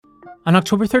On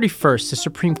October 31st, the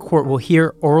Supreme Court will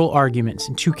hear oral arguments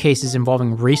in two cases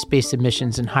involving race-based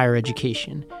admissions in higher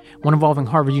education, one involving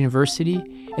Harvard University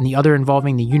and the other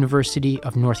involving the University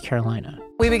of North Carolina.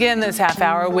 We begin this half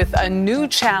hour with a new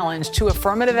challenge to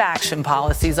affirmative action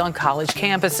policies on college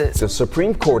campuses. The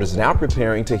Supreme Court is now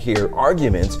preparing to hear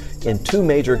arguments in two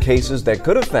major cases that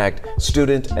could affect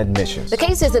student admissions. The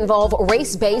cases involve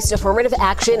race-based affirmative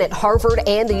action at Harvard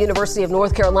and the University of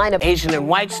North Carolina. Asian and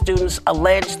white students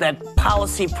allege that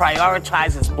policy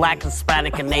prioritizes Black,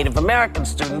 Hispanic, and Native American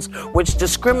students, which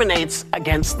discriminates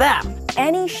against them.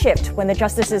 Any shift when the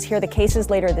justices hear the cases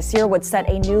later this year would set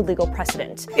a new legal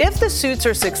precedent. If the suits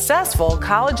are successful,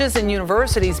 colleges and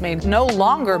universities may no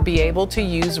longer be able to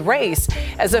use race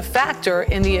as a factor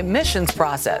in the admissions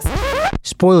process.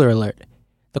 Spoiler alert,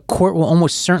 the court will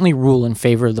almost certainly rule in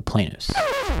favor of the plaintiffs.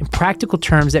 In practical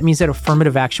terms, that means that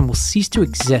affirmative action will cease to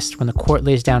exist when the court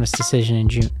lays down its decision in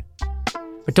June.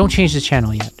 But don't change the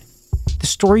channel yet. The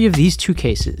story of these two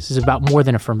cases is about more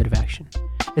than affirmative action.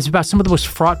 It's about some of the most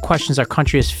fraught questions our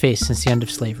country has faced since the end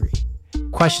of slavery.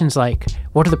 Questions like,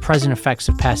 what are the present effects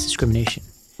of past discrimination?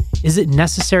 Is it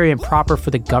necessary and proper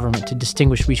for the government to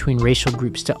distinguish between racial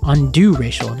groups to undo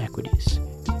racial inequities?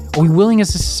 Are we willing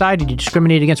as a society to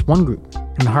discriminate against one group,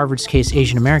 in Harvard's case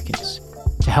Asian Americans,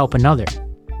 to help another?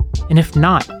 And if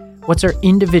not, what's our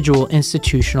individual,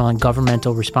 institutional, and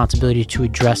governmental responsibility to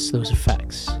address those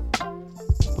effects?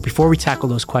 But before we tackle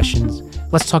those questions,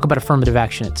 let's talk about affirmative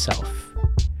action itself.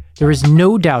 There is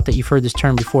no doubt that you've heard this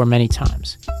term before many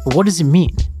times, but what does it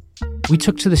mean? We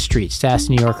took to the streets to ask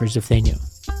New Yorkers if they knew.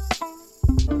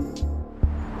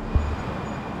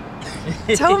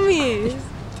 Tell me.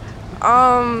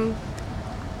 I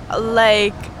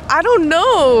don't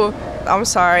know. I'm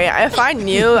sorry. If I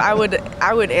knew, I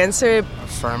would answer.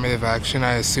 Affirmative action,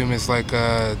 I assume, is like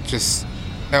just.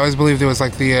 I always believed it was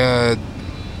like the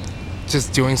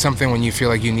just doing something when you feel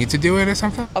like you need to do it or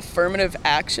something. Affirmative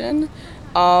action,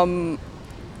 I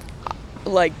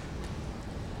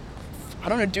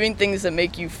don't know, doing things that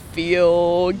make you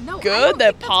feel good,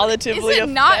 that positively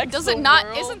affects the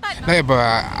world. Isn't that? Yeah, but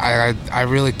I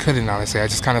really couldn't, honestly. I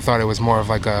just kind of thought it was more of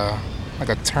like a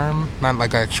term, not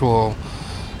like actual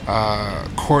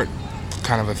court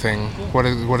kind of a thing. Why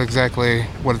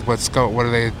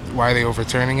are they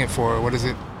overturning it for? What is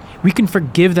it? We can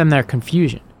forgive them their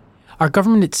confusion. Our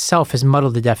government itself has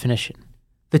muddled the definition.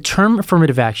 The term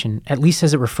affirmative action, at least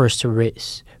as it refers to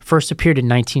race, first appeared in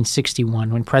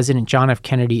 1961 when President John F.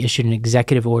 Kennedy issued an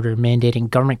executive order mandating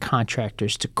government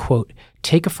contractors to, quote,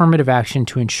 take affirmative action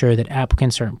to ensure that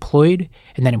applicants are employed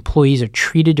and that employees are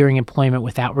treated during employment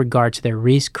without regard to their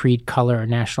race, creed, color, or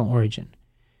national origin.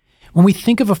 When we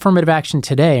think of affirmative action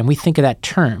today and we think of that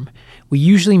term, we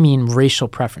usually mean racial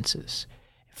preferences,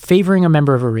 favoring a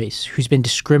member of a race who's been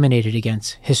discriminated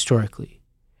against historically.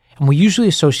 And we usually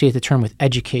associate the term with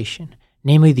education,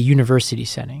 namely the university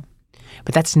setting.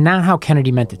 But that's not how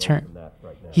Kennedy meant the term.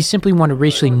 He simply wanted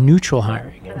racially neutral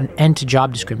hiring, an end to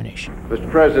job discrimination. Mr.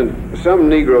 President, some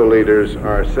Negro leaders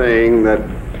are saying that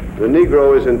the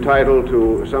Negro is entitled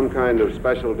to some kind of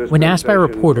special dispensation. When asked by a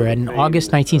reporter at an August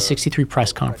 1963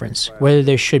 press conference whether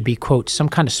there should be, quote, some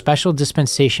kind of special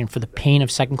dispensation for the pain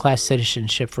of second-class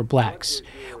citizenship for blacks,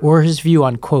 or his view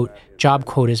on, quote, job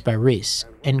quotas by race,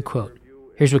 end quote,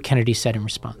 here's what Kennedy said in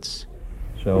response.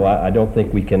 So I don't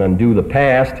think we can undo the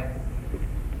past.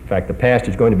 In fact, the past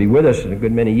is going to be with us in a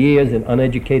good many years in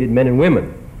uneducated men and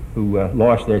women who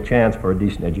lost their chance for a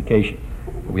decent education.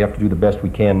 But we have to do the best we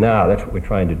can now. That's what we're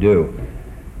trying to do.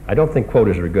 I don't think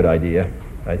quotas are a good idea.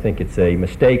 I think it's a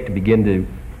mistake to begin to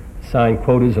assign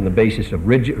quotas on the basis of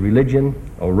religion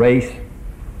or race,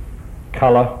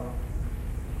 color,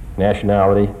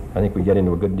 nationality. I think we get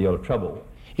into a good deal of trouble.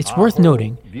 It's worth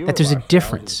noting that there's a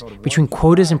difference between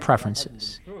quotas and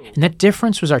preferences, and that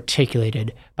difference was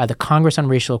articulated by the Congress on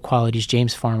Racial Equality's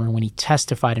James Farmer when he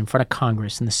testified in front of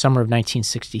Congress in the summer of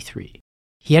 1963.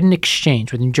 He had an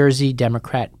exchange with New Jersey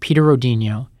Democrat Peter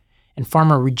Rodino, and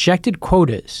Farmer rejected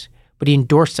quotas, but he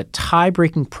endorsed a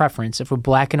tie-breaking preference if a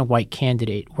black and a white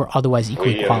candidate were otherwise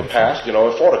equally qualified. We in the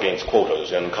past, fought against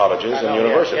quotas in colleges and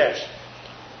universities. Yes.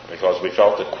 Because we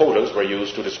felt that quotas were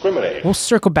used to discriminate. We'll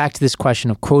circle back to this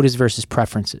question of quotas versus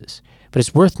preferences, but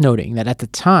it's worth noting that at the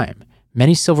time,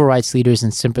 many civil rights leaders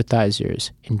and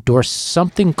sympathizers endorsed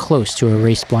something close to a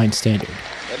race-blind standard.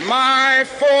 That my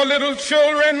 4 little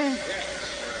children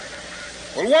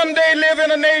will one day live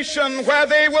in a nation where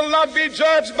they will not be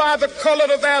judged by the color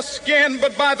of their skin,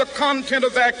 but by the content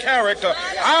of their character.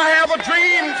 I have a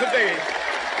dream today.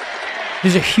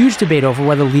 There's a huge debate over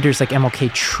whether leaders like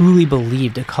MLK truly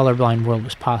believed a colorblind world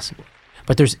was possible.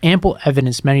 but there's ample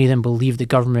evidence many of them believe the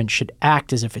government should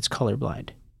act as if it's colorblind.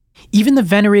 Even the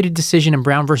venerated decision in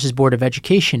Brown v. Board of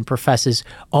Education professes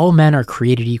all men are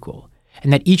created equal,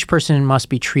 and that each person must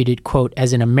be treated, quote,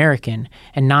 as an American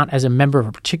and not as a member of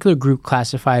a particular group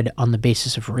classified on the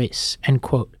basis of race, end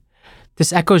quote.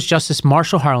 This echoes Justice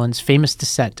Marshall Harlan's famous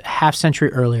dissent a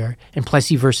half-century earlier in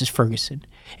Plessy v. Ferguson,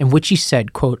 in which he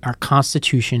said, quote, our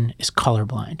Constitution is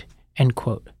colorblind, end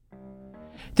quote.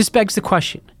 This begs the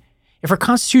question, if our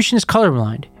Constitution is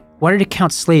colorblind, why did it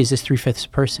count slaves as 3/5 a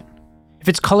person? If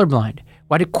it's colorblind,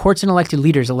 why did courts and elected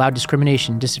leaders allow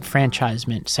discrimination,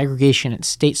 disenfranchisement, segregation, and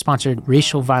state-sponsored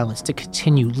racial violence to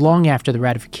continue long after the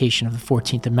ratification of the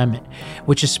 14th Amendment,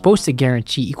 which is supposed to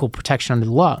guarantee equal protection under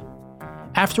the law?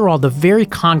 After all, the very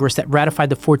Congress that ratified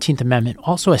the 14th Amendment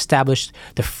also established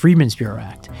the Freedmen's Bureau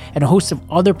Act and a host of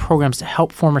other programs to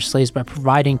help former slaves by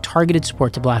providing targeted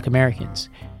support to Black Americans.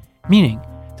 Meaning,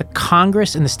 the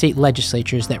Congress and the state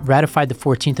legislatures that ratified the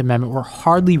 14th Amendment were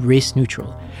hardly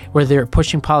race-neutral, whether they were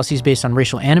pushing policies based on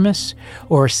racial animus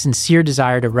or a sincere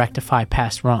desire to rectify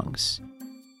past wrongs.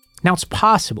 Now, it's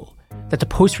possible that the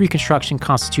post-Reconstruction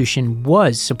Constitution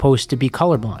was supposed to be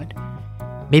colorblind.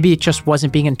 Maybe it just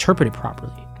wasn't being interpreted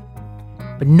properly.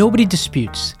 But nobody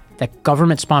disputes that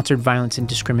government-sponsored violence and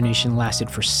discrimination lasted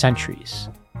for centuries.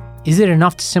 Is it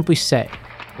enough to simply say,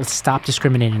 let's stop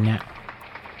discriminating now?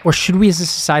 Or should we as a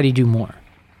society do more?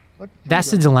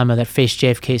 That's the dilemma that faced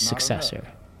JFK's successor.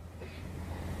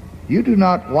 You do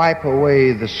not wipe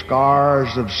away the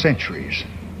scars of centuries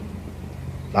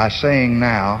by saying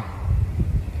now,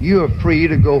 you are free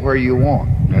to go where you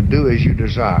want, now do as you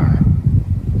desire,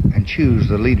 and choose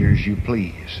the leaders you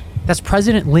please. That's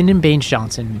President Lyndon Baines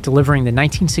Johnson delivering the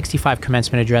 1965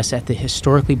 commencement address at the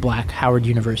historically Black Howard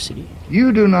University.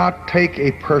 You do not take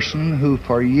a person who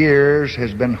for years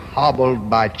has been hobbled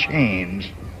by chains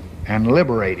and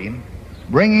liberate him,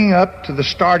 bringing up to the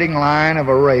starting line of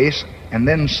a race, and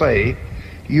then say,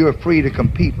 you are free to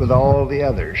compete with all the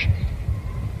others,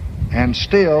 and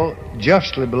still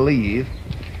justly believe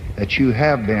that you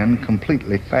have been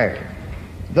completely fair.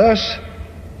 Thus,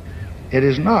 it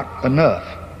is not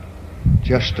enough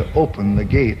just to open the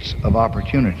gates of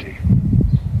opportunity.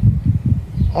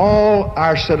 All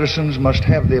our citizens must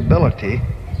have the ability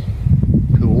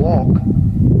to walk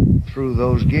through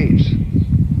those gates.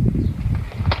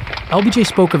 LBJ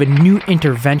spoke of a new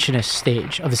interventionist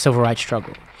stage of the civil rights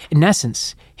struggle. In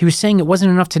essence, he was saying it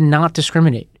wasn't enough to not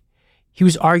discriminate. He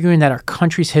was arguing that our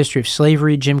country's history of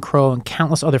slavery, Jim Crow, and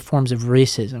countless other forms of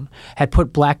racism had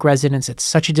put Black residents at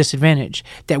such a disadvantage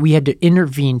that we had to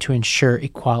intervene to ensure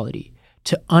equality,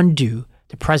 to undo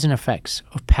the present effects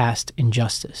of past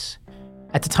injustice.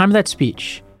 At the time of that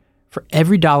speech, for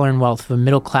every dollar in wealth of a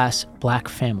middle-class Black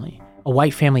family, a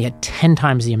white family had 10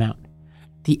 times the amount.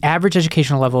 The average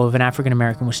educational level of an African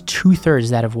American was 2/3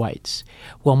 that of whites,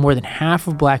 while more than half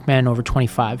of Black men over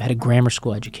 25 had a grammar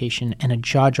school education, and a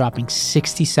jaw-dropping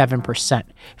 67%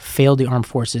 failed the Armed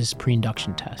Forces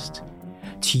pre-induction test.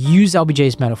 To use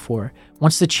LBJ's metaphor,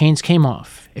 once the chains came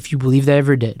off, if you believe they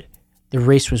ever did, the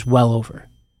race was well over.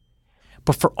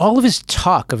 But for all of his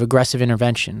talk of aggressive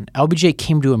intervention, LBJ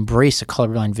came to embrace a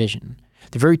colorblind vision.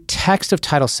 The very text of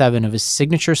Title VII of his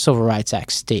signature Civil Rights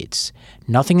Act states,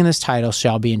 nothing in this title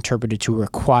shall be interpreted to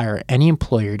require any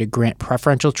employer to grant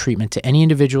preferential treatment to any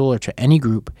individual or to any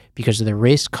group because of their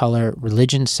race, color,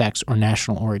 religion, sex, or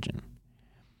national origin.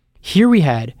 Here we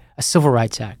had a Civil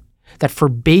Rights Act that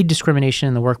forbade discrimination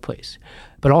in the workplace,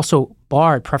 but also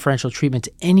barred preferential treatment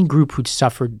to any group who'd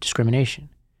suffered discrimination.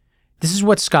 This is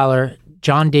what scholar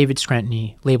John David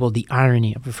Scrantony labeled the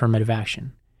irony of affirmative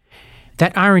action.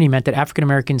 That irony meant that African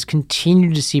Americans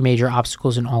continued to see major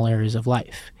obstacles in all areas of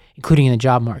life, including in the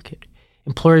job market.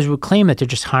 Employers would claim that they're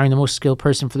just hiring the most skilled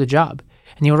person for the job,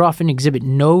 and they would often exhibit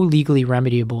no legally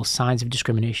remediable signs of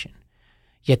discrimination.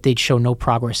 Yet they'd show no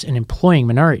progress in employing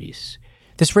minorities.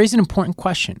 This raised an important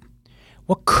question.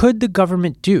 What could the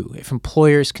government do if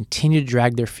employers continue to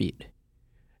drag their feet?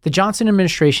 The Johnson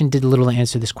administration did little to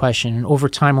answer this question, and over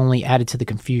time only added to the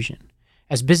confusion.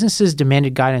 As businesses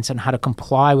demanded guidance on how to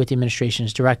comply with the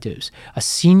administration's directives, a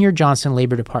senior Johnson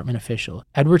Labor Department official,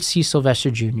 Edward C. Sylvester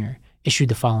Jr., issued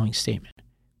the following statement,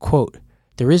 quote,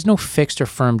 there is no fixed or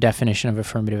firm definition of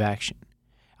affirmative action.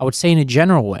 I would say in a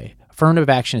general way, affirmative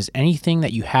action is anything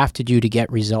that you have to do to get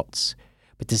results.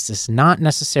 But this does not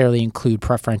necessarily include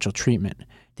preferential treatment.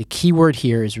 The key word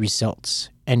here is results,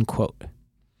 end quote.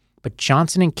 But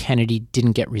Johnson and Kennedy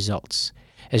didn't get results.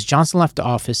 As Johnson left the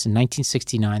office in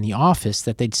 1969, the office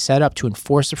that they'd set up to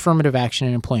enforce affirmative action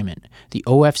in employment, the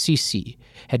OFCC,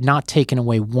 had not taken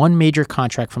away one major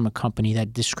contract from a company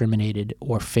that discriminated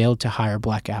or failed to hire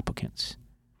Black applicants.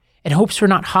 And hopes were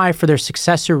not high for their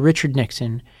successor, Richard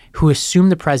Nixon, who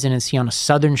assumed the presidency on a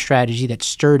Southern strategy that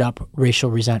stirred up racial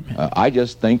resentment. I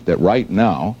just think that right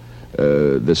now,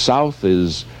 the South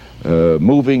is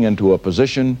moving into a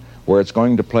position where it's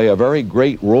going to play a very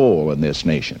great role in this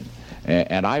nation.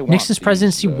 And Nixon's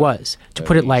presidency was, to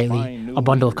put it lightly, a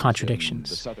bundle of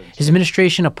contradictions. His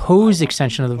administration opposed the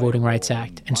extension of the Voting Rights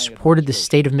Act and supported the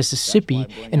state of Mississippi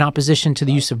in opposition to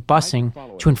the use of busing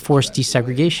to enforce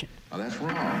desegregation. Now, that's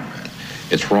wrong.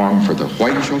 It's wrong for the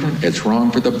white children. It's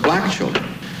wrong for the black children.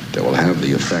 That will have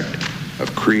the effect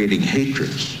of creating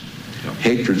hatreds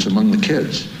among the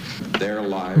kids. Their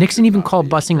lives. Nixon even called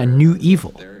busing a new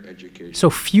evil. So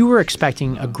few were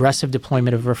expecting aggressive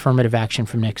deployment of affirmative action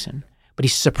from Nixon, but he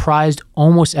surprised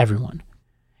almost everyone.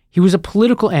 He was a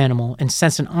political animal and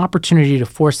sensed an opportunity to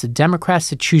force the Democrats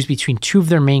to choose between two of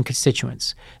their main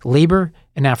constituents, labor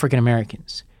and African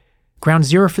Americans. Ground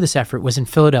zero for this effort was in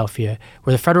Philadelphia,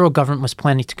 where the federal government was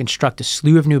planning to construct a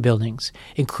slew of new buildings,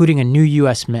 including a new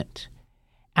U.S. Mint.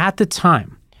 At the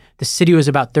time, the city was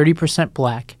about 30%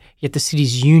 black, yet the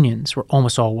city's unions were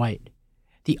almost all white.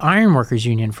 The Ironworkers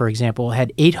Union, for example,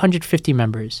 had 850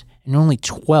 members, and only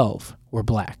 12 were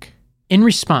black. In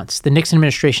response, the Nixon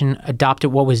administration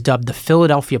adopted what was dubbed the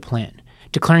Philadelphia Plan,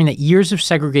 declaring that years of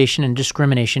segregation and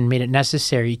discrimination made it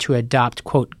necessary to adopt,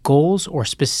 quote, goals or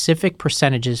specific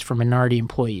percentages for minority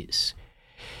employees.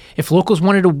 If locals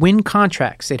wanted to win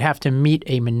contracts, they'd have to meet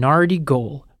a minority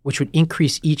goal, which would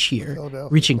increase each year,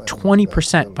 reaching 20%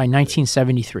 by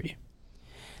 1973.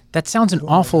 That sounds an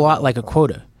awful lot like a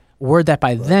quota, a word that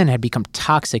by then had become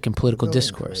toxic in political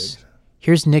discourse.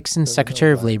 Here's Nixon's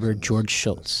Secretary of Labor, George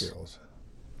Shultz.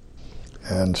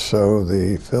 And so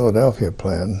the Philadelphia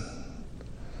Plan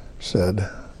said,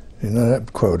 you don't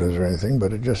have quotas or anything,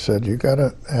 but it just said you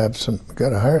gotta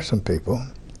hire some people,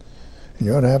 and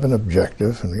you ought to have an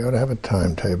objective, and you ought to have a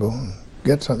timetable.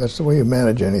 That's the way you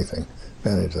manage anything.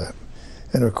 Manage that.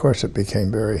 And of course it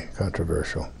became very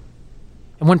controversial.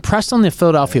 And when pressed on the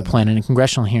Philadelphia Plan in a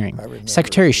congressional hearing,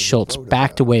 Secretary Shultz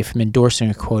backed away from endorsing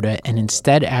a quota and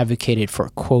instead advocated for,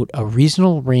 quote, a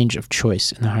reasonable range of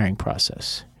choice in the hiring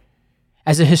process.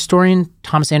 As a historian,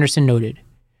 Thomas Anderson noted,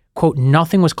 quote,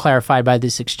 nothing was clarified by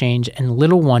this exchange, and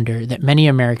little wonder that many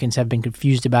Americans have been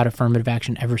confused about affirmative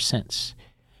action ever since.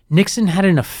 Nixon had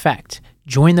in effect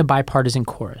joined the bipartisan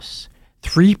chorus,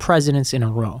 3 presidents in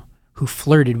a row who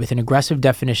flirted with an aggressive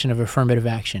definition of affirmative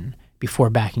action before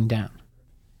backing down.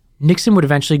 Nixon would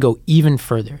eventually go even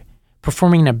further,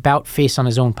 performing an about-face on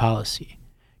his own policy.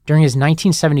 During his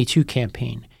 1972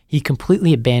 campaign, he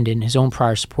completely abandoned his own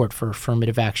prior support for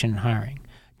affirmative action and hiring,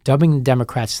 dubbing the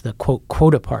Democrats the, quote,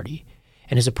 quota party,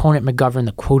 and his opponent McGovern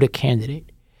the quota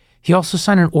candidate. He also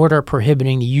signed an order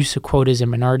prohibiting the use of quotas in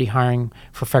minority hiring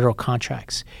for federal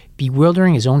contracts,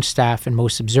 bewildering his own staff and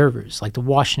most observers, like the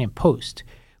Washington Post,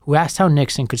 who asked how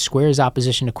Nixon could square his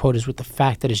opposition to quotas with the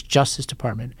fact that his Justice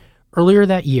Department, earlier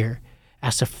that year,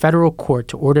 asked a federal court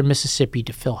to order Mississippi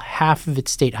to fill half of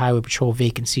its state highway patrol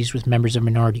vacancies with members of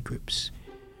minority groups.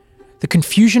 The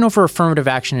confusion over affirmative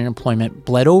action in employment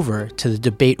bled over to the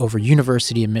debate over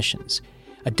university admissions,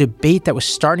 a debate that was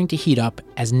starting to heat up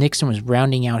as Nixon was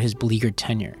rounding out his beleaguered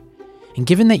tenure. And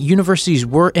given that universities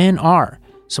were and are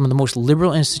some of the most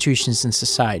liberal institutions in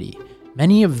society,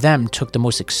 many of them took the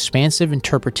most expansive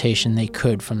interpretation they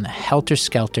could from the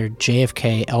helter-skelter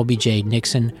JFK, LBJ,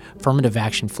 Nixon affirmative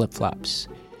action flip-flops.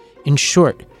 In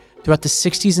short, throughout the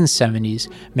 60s and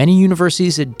 70s, many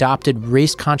universities adopted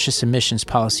race-conscious admissions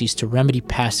policies to remedy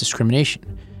past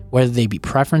discrimination, whether they be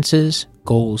preferences,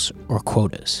 goals, or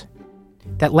quotas.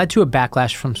 That led to a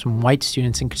backlash from some white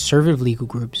students and conservative legal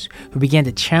groups who began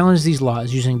to challenge these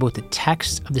laws using both the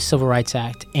text of the Civil Rights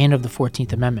Act and of the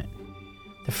 14th Amendment.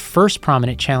 The first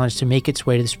prominent challenge to make its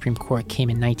way to the Supreme Court came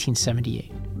in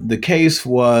 1978. The case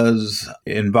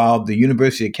involved the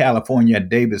University of California at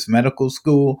Davis Medical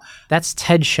School. That's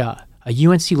Ted Shaw, a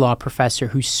UNC law professor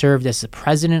who served as the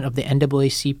president of the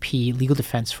NAACP Legal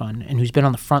Defense Fund and who's been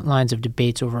on the front lines of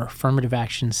debates over affirmative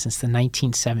action since the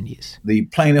 1970s. The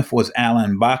plaintiff was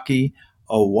Alan Bakke,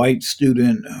 a white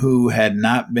student who had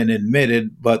not been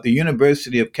admitted, but the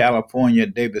University of California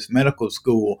at Davis Medical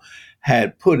School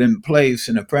had put in place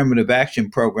an affirmative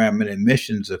action program in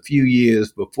admissions a few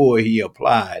years before he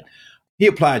applied. He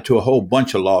applied to a whole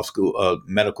bunch of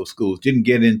medical schools, didn't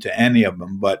get into any of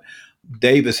them, but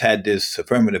Davis had this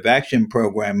affirmative action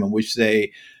program in which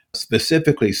they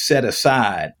specifically set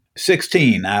aside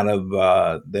 16 out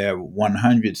of their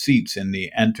 100 seats in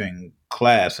the entering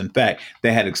class. In fact,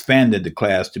 they had expanded the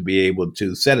class to be able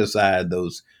to set aside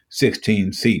those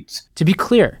 16 seats. To be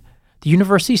clear, the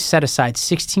university set aside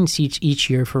 16 seats each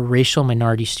year for racial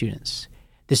minority students.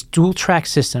 This dual-track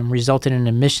system resulted in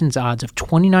admissions odds of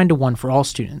 29-1 for all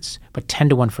students, but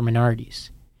 10-1 for minorities.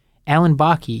 Alan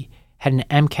Bakke had an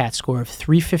MCAT score of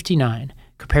 359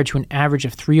 compared to an average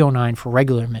of 309 for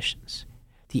regular admissions.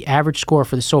 The average score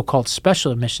for the so-called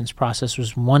special admissions process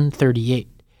was 138.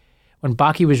 When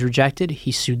Bakke was rejected,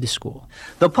 he sued the school.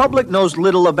 The public knows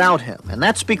little about him, and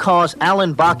that's because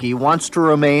Alan Bakke wants to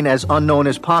remain as unknown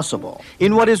as possible.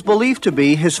 In what is believed to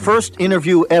be his first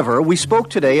interview ever, we spoke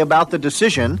today about the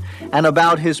decision and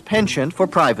about his penchant for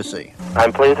privacy.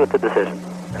 I'm pleased with the decision,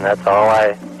 and that's all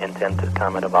I intend to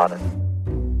comment about it.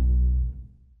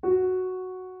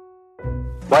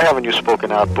 Why haven't you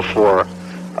spoken out before?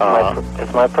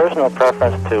 It's my personal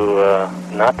preference to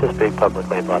not to speak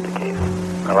publicly about the case.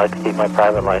 I like to keep my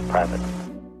private life private.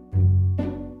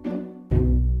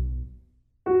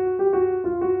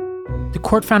 The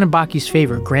court found in Bakke's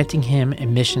favor, granting him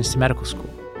admissions to medical school.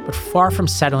 But far from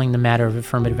settling the matter of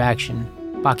affirmative action,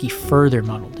 Bakke further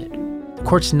muddled it. The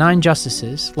court's 9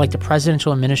 justices, like the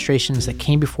presidential administrations that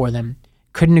came before them,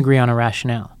 couldn't agree on a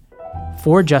rationale.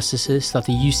 4 justices thought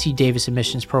the UC Davis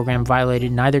admissions program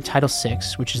violated neither Title VI,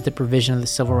 which is the provision of the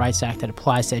Civil Rights Act that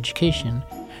applies to education,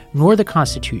 nor the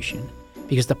Constitution,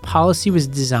 because the policy was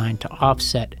designed to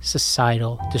offset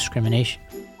societal discrimination.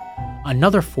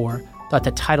 Another 4 thought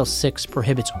that Title VI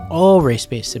prohibits all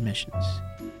race-based admissions.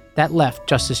 That left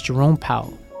Justice Jerome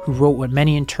Powell, who wrote what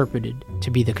many interpreted to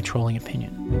be the controlling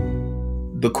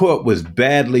opinion. The court was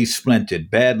badly splintered,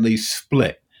 badly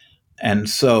split, and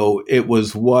so it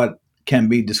was what can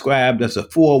be described as a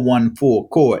 4-1-4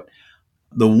 court.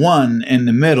 The one in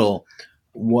the middle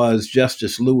was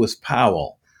Justice Lewis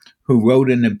Powell, who wrote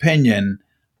an opinion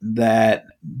that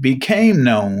became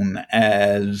known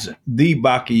as the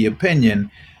Bakke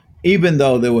opinion, even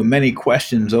though there were many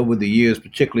questions over the years,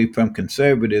 particularly from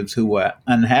conservatives who were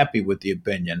unhappy with the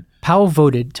opinion. Powell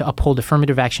voted to uphold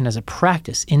affirmative action as a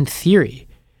practice in theory,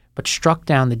 but struck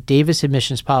down the Davis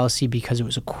admissions policy because it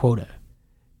was a quota.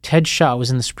 Ted Shaw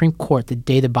was in the Supreme Court the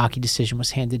day the Bakke decision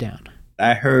was handed down.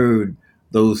 I heard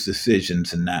those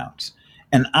decisions announced,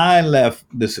 and I left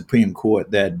the Supreme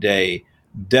Court that day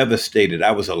devastated.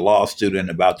 I was a law student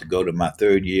about to go to my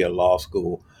 3rd year of law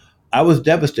school. I was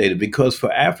devastated because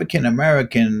for African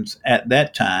Americans at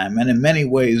that time, and in many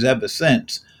ways ever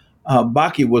since,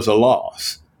 Bakke was a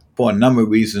loss for a number of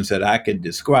reasons that I could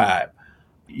describe.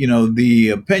 You know, the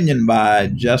opinion by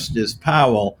Justice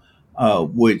Powell,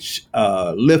 which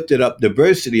lifted up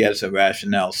diversity as a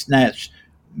rationale, snatched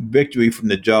victory from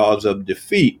the jaws of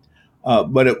defeat.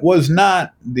 But it was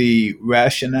not the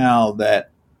rationale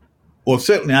or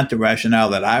certainly not the rationale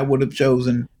that I would have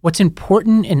chosen. What's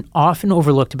important and often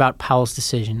overlooked about Powell's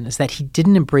decision is that he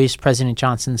didn't embrace President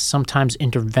Johnson's sometimes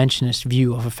interventionist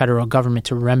view of a federal government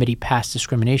to remedy past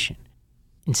discrimination.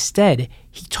 Instead,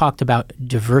 he talked about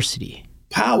diversity.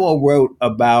 Powell wrote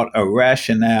about a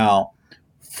rationale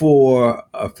for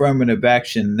affirmative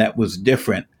action that was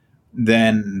different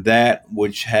than that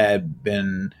which had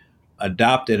been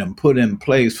adopted and put in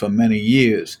place for many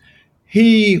years.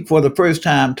 He, for the first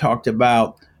time, talked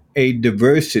about a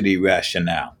diversity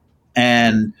rationale.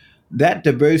 And that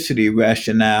diversity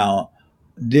rationale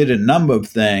did a number of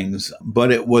things, but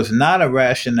it was not a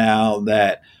rationale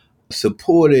that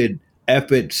supported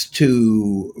efforts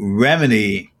to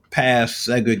remedy past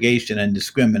segregation and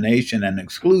discrimination and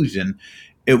exclusion.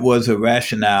 It was a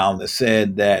rationale that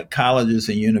said that colleges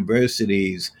and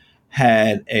universities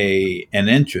had an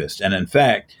interest, and in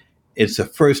fact, it's a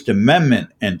First Amendment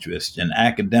interest in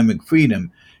academic freedom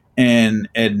in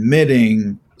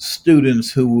admitting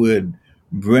students who would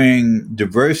bring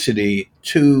diversity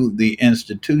to the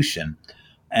institution.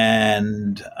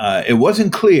 And it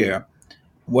wasn't clear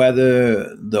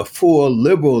whether the 4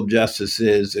 liberal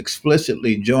justices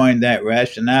explicitly joined that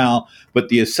rationale, but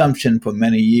the assumption for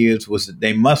many years was that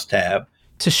they must have.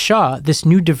 To Shaw, this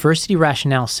new diversity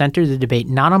rationale centered the debate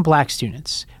not on black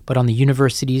students, but on the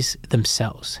universities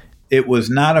themselves. It was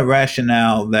not a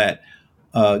rationale that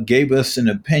gave us an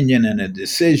opinion and a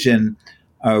decision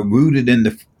rooted in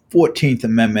the 14th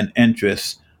Amendment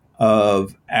interests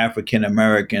of African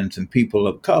Americans and people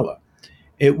of color.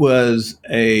 It was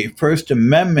a First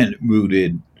Amendment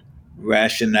rooted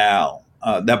rationale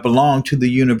that belonged to the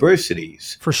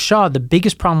universities. For Shaw, the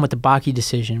biggest problem with the Bakke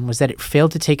decision was that it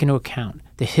failed to take into account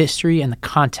the history and the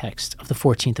context of the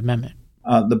 14th Amendment.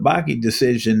 The Bakke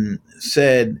decision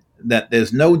said that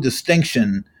there's no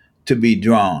distinction to be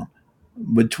drawn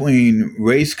between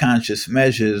race-conscious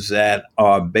measures that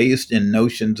are based in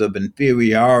notions of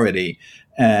inferiority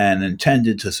and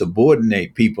intended to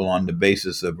subordinate people on the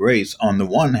basis of race on the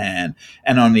one hand,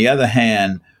 and on the other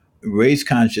hand,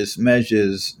 race-conscious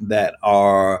measures that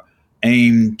are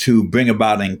aimed to bring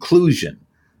about inclusion.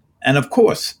 And of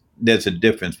course, there's a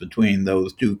difference between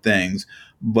those two things.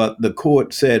 But the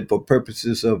court said for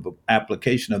purposes of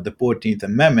application of the 14th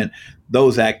Amendment,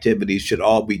 those activities should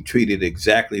all be treated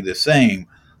exactly the same,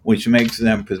 which makes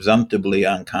them presumptively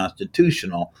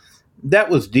unconstitutional. That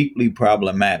was deeply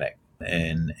problematic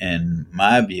in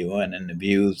my view and in the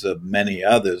views of many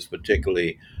others,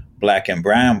 particularly Black and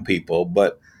brown people.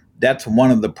 But that's one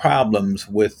of the problems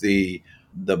with the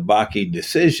Bakke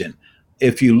decision.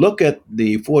 If you look at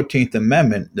the 14th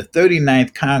Amendment, the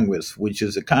 39th Congress, which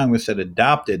is the Congress that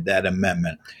adopted that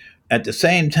amendment, at the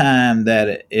same time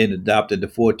that it adopted the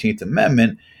 14th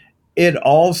Amendment, it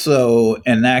also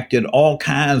enacted all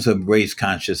kinds of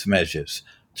race-conscious measures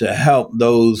to help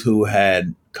those who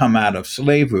had come out of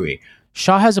slavery.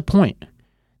 Shaw has a point.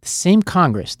 The same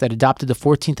Congress that adopted the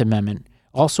 14th Amendment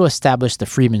also established the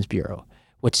Freedmen's Bureau,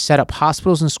 which set up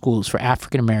hospitals and schools for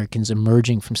African Americans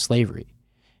emerging from slavery.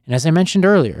 And as I mentioned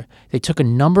earlier, they took a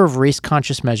number of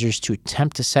race-conscious measures to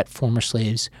attempt to set former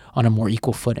slaves on a more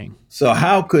equal footing. So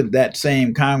how could that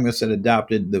same Congress that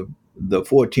adopted the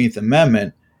 14th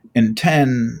Amendment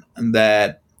intend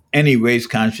that any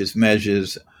race-conscious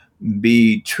measures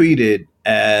be treated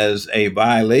as a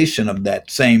violation of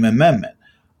that same amendment?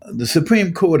 The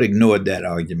Supreme Court ignored that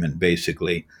argument,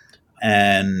 basically,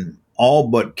 and all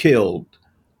but killed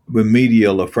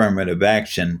remedial affirmative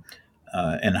action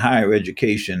in higher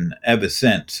education ever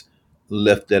since,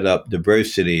 lifted up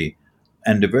diversity.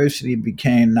 And diversity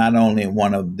became not only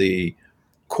one of the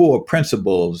core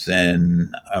principles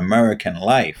in American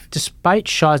life. Despite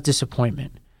Shaw's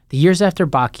disappointment, the years after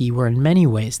Bakke were in many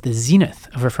ways the zenith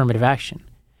of affirmative action.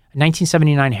 A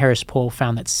 1979 Harris poll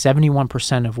found that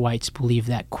 71% of whites believe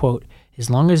that, quote, as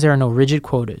long as there are no rigid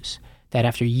quotas, that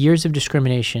after years of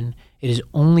discrimination, it is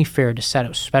only fair to set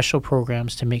up special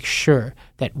programs to make sure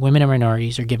that women and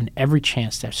minorities are given every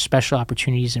chance to have special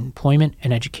opportunities in employment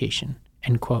and education,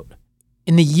 end quote.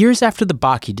 In the years after the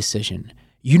Bakke decision,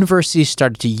 universities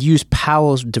started to use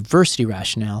Powell's diversity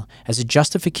rationale as a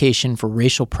justification for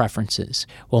racial preferences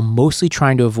while mostly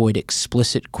trying to avoid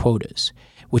explicit quotas,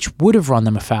 which would have run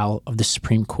them afoul of the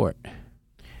Supreme Court.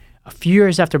 A few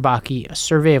years after Bakke, a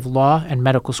survey of law and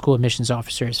medical school admissions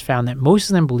officers found that most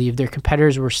of them believed their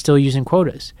competitors were still using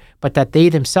quotas, but that they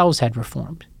themselves had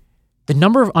reformed. The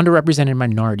number of underrepresented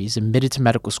minorities admitted to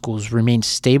medical schools remained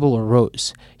stable or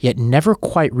rose, yet never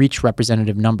quite reached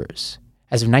representative numbers.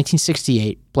 As of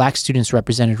 1968, Black students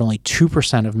represented only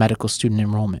 2% of medical student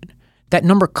enrollment. That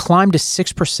number climbed to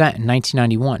 6% in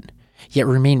 1991, yet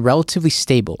remained relatively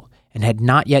stable and had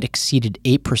not yet exceeded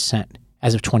 8%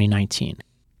 as of 2019.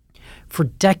 For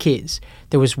decades,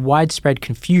 there was widespread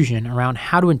confusion around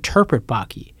how to interpret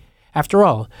Bakke. After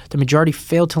all, the majority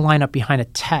failed to line up behind a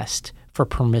test for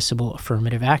permissible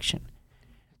affirmative action.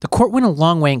 The court went a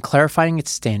long way in clarifying its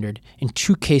standard in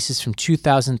two cases from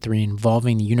 2003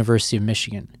 involving the University of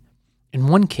Michigan. In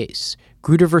one case,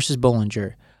 Grutter v.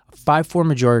 Bollinger, a 5-4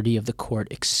 majority of the court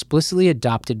explicitly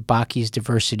adopted Bakke's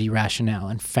diversity rationale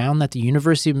and found that the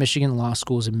University of Michigan Law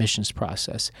School's admissions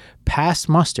process passed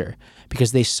muster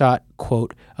because they sought,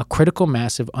 quote, a critical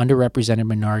mass of underrepresented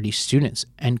minority students,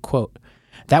 end quote.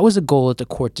 That was a goal that the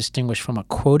court distinguished from a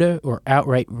quota or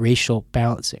outright racial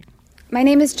balancing. My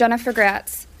name is Jennifer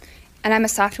Gratz, and I'm a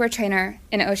software trainer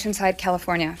in Oceanside,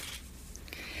 California.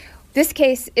 This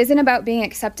case isn't about being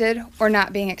accepted or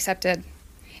not being accepted.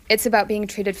 It's about being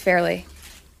treated fairly.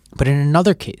 But in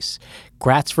another case,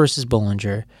 Gratz versus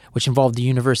Bollinger, which involved the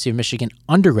University of Michigan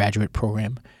undergraduate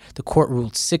program, the court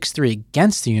ruled 6-3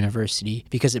 against the university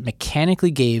because it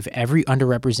mechanically gave every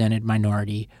underrepresented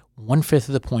minority 1/5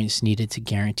 of the points needed to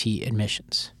guarantee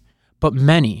admissions. But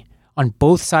many, on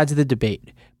both sides of the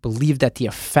debate, believed that the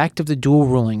effect of the dual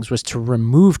rulings was to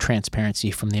remove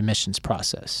transparency from the admissions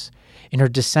process. In her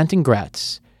dissent in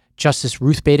Gratz, Justice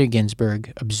Ruth Bader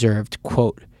Ginsburg observed,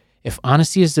 quote, if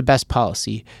honesty is the best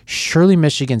policy, surely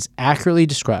Michigan's accurately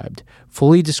described,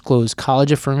 fully disclosed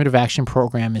college affirmative action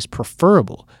program is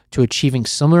preferable to achieving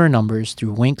similar numbers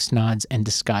through winks, nods, and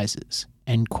disguises,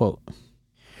 end quote.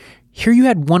 Here you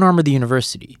had one arm of the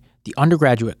university, the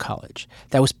undergraduate college,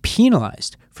 that was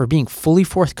penalized for being fully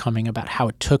forthcoming about how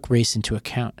it took race into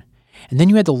account. And then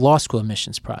you had the law school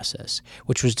admissions process,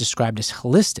 which was described as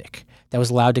holistic, that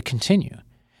was allowed to continue.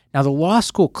 Now, the law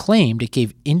school claimed it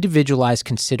gave individualized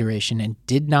consideration and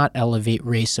did not elevate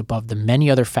race above the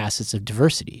many other facets of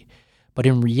diversity. But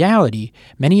in reality,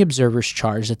 many observers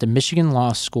charged that the Michigan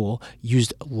Law School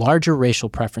used larger racial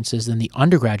preferences than the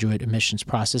undergraduate admissions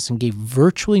process and gave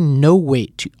virtually no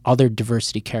weight to other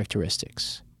diversity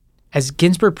characteristics. As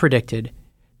Ginsburg predicted,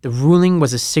 The ruling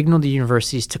was a signal to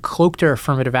universities to cloak their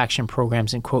affirmative action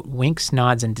programs in, quote, winks,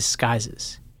 nods, and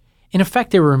disguises. In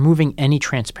effect, they were removing any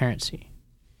transparency.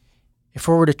 If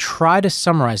we were to try to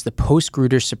summarize the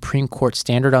post-Grutter Supreme Court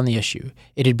standard on the issue,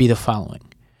 it'd be the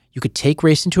following. You could take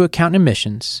race into account in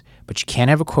admissions, but you can't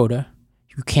have a quota.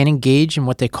 You can't engage in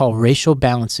what they call racial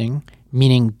balancing,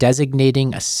 meaning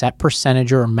designating a set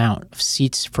percentage or amount of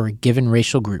seats for a given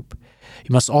racial group.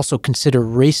 You must also consider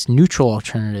race-neutral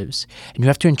alternatives, and you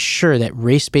have to ensure that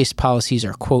race-based policies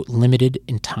are, quote, limited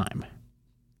in time.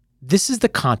 This is the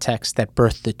context that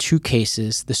birthed the two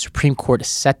cases the Supreme Court is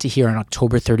set to hear on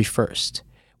October 31st,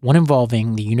 one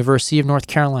involving the University of North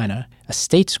Carolina, a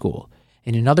state school,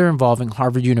 and another involving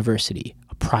Harvard University,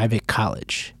 a private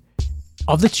college.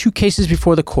 Of the two cases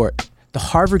before the court, the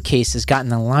Harvard case has gotten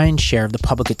the lion's share of the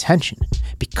public attention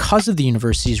because of the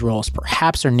university's role as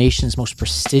perhaps our nation's most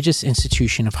prestigious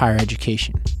institution of higher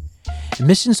education.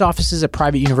 Admissions offices at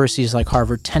private universities like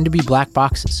Harvard tend to be black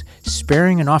boxes,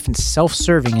 sparing and often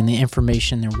self-serving in the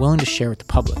information they're willing to share with the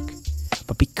public.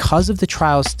 But because of the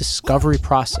trial's discovery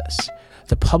process,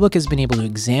 the public has been able to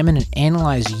examine and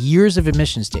analyze years of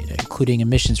admissions data, including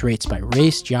admissions rates by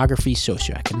race, geography,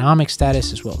 socioeconomic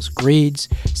status, as well as grades,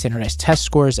 standardized test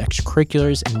scores,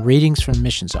 extracurriculars, and ratings from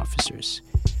admissions officers.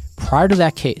 Prior to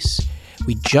that case,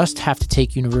 we just have to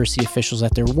take university officials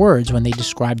at their words when they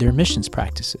describe their admissions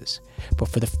practices. But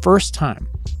for the first time,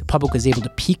 the public was able to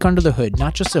peek under the hood,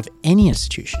 not just of any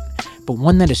institution, but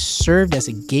one that has served as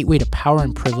a gateway to power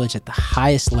and privilege at the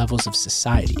highest levels of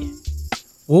society.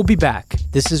 We'll be back.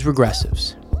 This is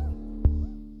Regressives.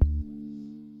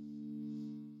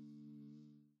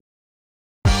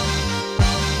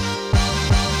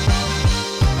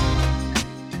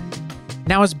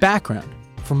 Now, as background,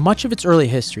 for much of its early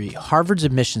history, Harvard's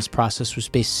admissions process was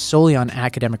based solely on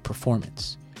academic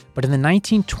performance. But in the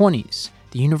 1920s,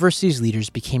 the university's leaders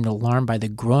became alarmed by the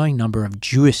growing number of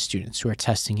Jewish students who are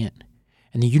testing in.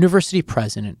 And the university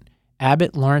president,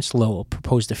 Abbot Lawrence Lowell,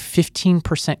 proposed a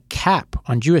 15% cap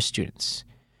on Jewish students.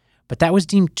 But that was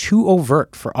deemed too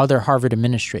overt for other Harvard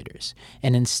administrators,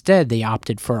 and instead they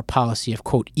opted for a policy of,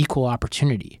 quote, equal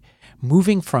opportunity,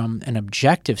 moving from an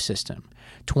objective system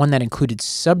to one that included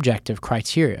subjective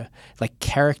criteria like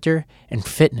character and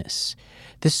fitness.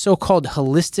 This so-called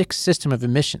holistic system of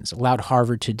admissions allowed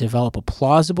Harvard to develop a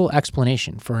plausible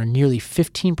explanation for a nearly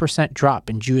 15% drop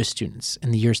in Jewish students in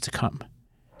the years to come.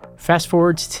 Fast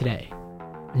forward to today.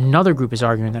 Another group is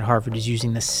arguing that Harvard is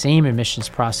using the same admissions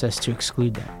process to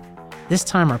exclude them. This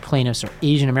time our plaintiffs are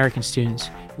Asian American students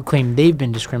who claim they've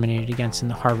been discriminated against in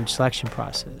the Harvard selection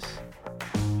process.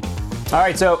 All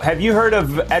right, so have you heard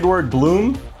of Edward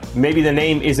Blum? Maybe the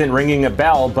name isn't ringing a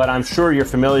bell, but I'm sure you're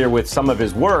familiar with some of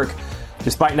his work.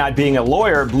 Despite not being a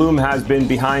lawyer, Blum has been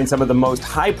behind some of the most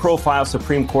high-profile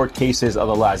Supreme Court cases of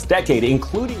the last decade,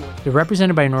 including... They're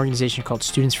represented by an organization called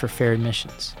Students for Fair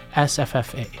Admissions,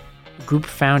 SFFA, a group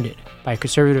founded by a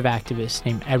conservative activist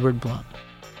named Edward Blum.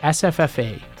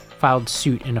 SFFA filed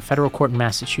suit in a federal court in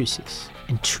Massachusetts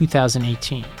in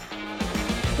 2018.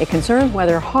 It concerns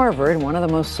whether Harvard, one of the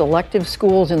most selective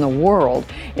schools in the world,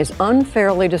 is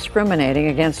unfairly discriminating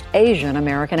against Asian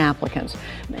American applicants.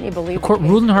 Many believe the court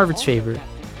ruled in Harvard's favor,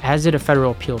 as did a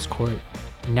federal appeals court.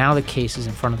 Now the case is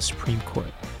in front of the Supreme Court.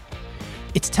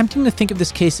 It's tempting to think of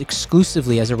this case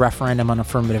exclusively as a referendum on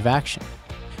affirmative action.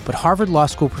 But Harvard Law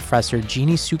School professor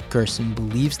Jeannie Suk Gerson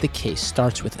believes the case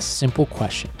starts with a simple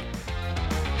question.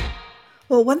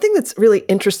 Well, one thing that's really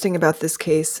interesting about this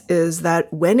case is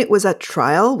that when it was at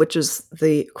trial, which is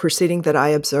the proceeding that I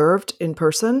observed in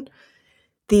person,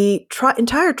 the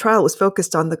entire trial was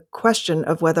focused on the question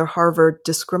of whether Harvard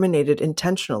discriminated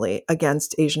intentionally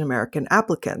against Asian American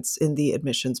applicants in the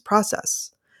admissions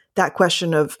process. That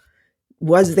question of,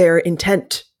 was there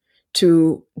intent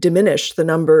to diminish the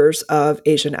numbers of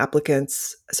Asian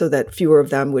applicants so that fewer of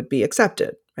them would be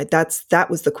accepted, right? That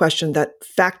was the question that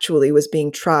factually was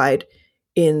being tried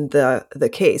in the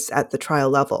case at the trial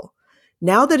level.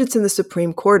 Now that it's in the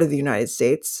Supreme Court of the United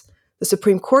States, the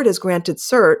Supreme Court has granted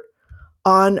cert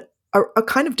on a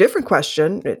kind of different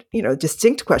question,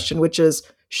 distinct question, which is,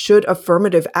 should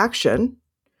affirmative action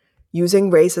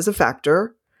using race as a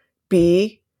factor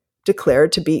be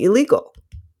declared to be illegal?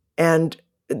 And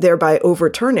thereby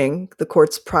overturning the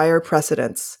court's prior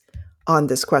precedents on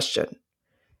this question.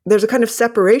 There's a kind of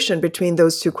separation between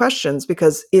those two questions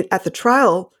because at the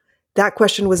trial, that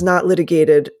question was not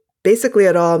litigated basically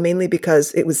at all, mainly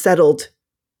because it was settled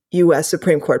U.S.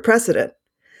 Supreme Court precedent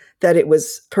that it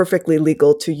was perfectly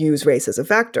legal to use race as a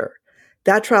factor.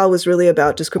 That trial was really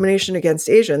about discrimination against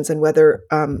Asians and whether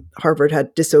Harvard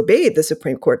had disobeyed the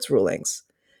Supreme Court's rulings.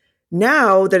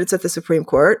 Now that it's at the Supreme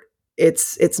Court,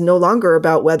 It's no longer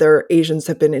about whether Asians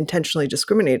have been intentionally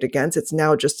discriminated against. It's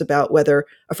now just about whether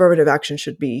affirmative action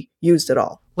should be used at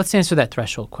all. Let's answer that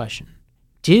threshold question.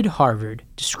 Did Harvard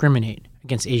discriminate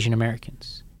against Asian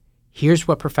Americans? Here's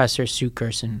what Professor Sue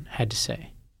Gerson had to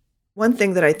say. One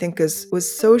thing that I think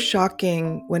was so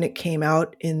shocking when it came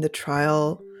out in the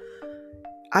trial,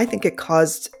 I think it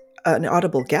caused an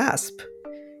audible gasp.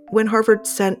 When Harvard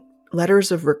sent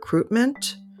letters of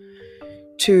recruitment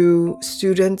to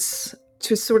students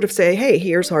to sort of say, hey,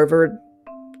 here's Harvard,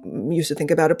 you should think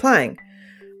about applying.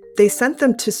 They sent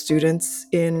them to students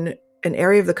in an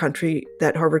area of the country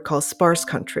that Harvard calls sparse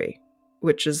country,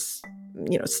 which is,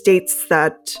 states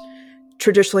that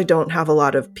traditionally don't have a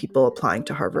lot of people applying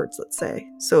to Harvard's, let's say.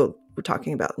 So we're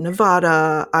talking about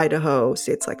Nevada, Idaho,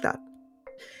 states like that.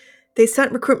 They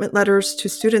sent recruitment letters to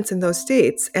students in those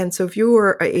states. And so if you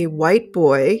were a white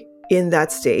boy in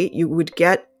that state, you would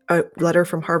get a letter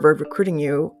from Harvard recruiting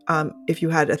you if you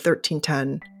had a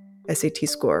 1310 SAT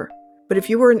score. But if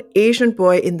you were an Asian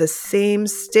boy in the same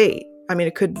state,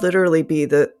 it could literally be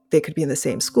they could be in the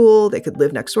same school, they could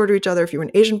live next door to each other. If you were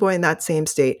an Asian boy in that same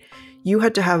state, you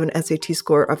had to have an SAT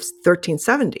score of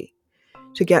 1370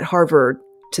 to get Harvard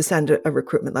to send a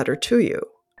recruitment letter to you.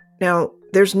 Now,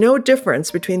 there's no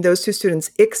difference between those two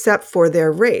students except for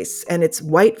their race, and it's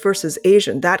white versus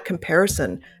Asian. That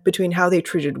comparison between how they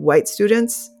treated white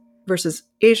students versus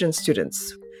Asian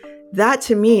students, that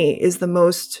to me is the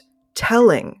most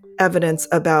telling evidence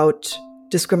about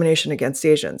discrimination against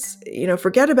Asians.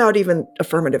 Forget about even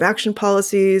affirmative action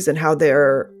policies and how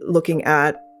they're looking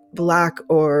at Black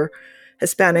or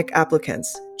Hispanic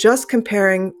applicants. Just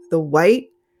comparing the white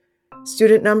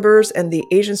student numbers and the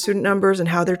Asian student numbers and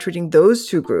how they're treating those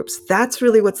two groups, that's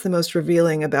really what's the most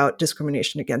revealing about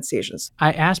discrimination against Asians.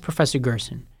 I asked Professor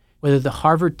Gerson whether the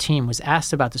Harvard team was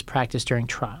asked about this practice during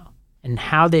trial and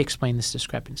how they explained this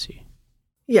discrepancy.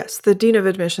 Yes, the dean of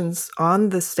admissions on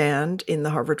the stand in the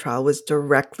Harvard trial was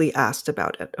directly asked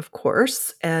about it, of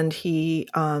course, and he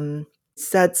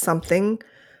said something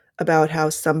about how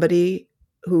somebody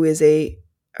who is a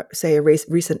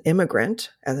recent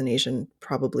immigrant, as an Asian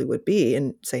probably would be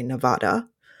in, say, Nevada,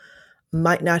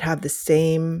 might not have the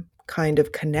same kind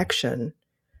of connection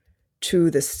to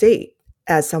the state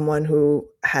as someone who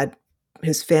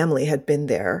his family had been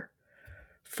there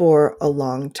for a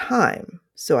long time.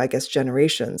 So I guess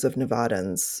generations of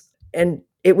Nevadans. And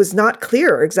it was not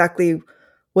clear exactly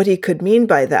what he could mean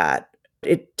by that.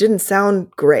 It didn't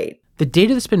sound great. The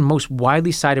data that's been most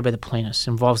widely cited by the plaintiffs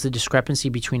involves the discrepancy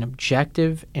between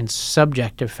objective and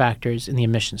subjective factors in the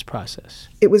admissions process.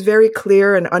 It was very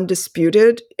clear and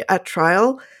undisputed at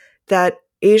trial that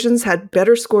Asians had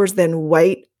better scores than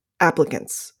white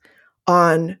applicants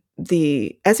on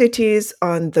the SATs,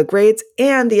 on the grades,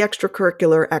 and the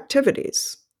extracurricular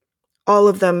activities. All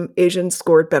of them, Asians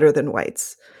scored better than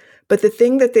whites. But the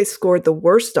thing that they scored the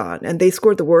worst on, and they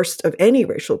scored the worst of any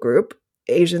racial group,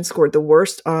 Asians scored the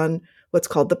worst on what's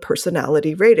called the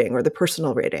personality rating or the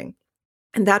personal rating.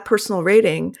 And that personal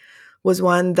rating was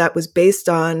one that was based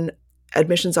on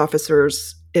admissions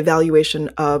officers' evaluation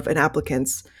of an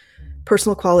applicant's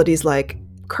personal qualities like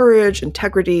courage,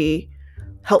 integrity,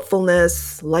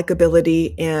 helpfulness,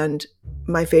 likability, and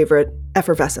my favorite,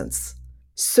 effervescence.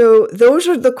 So those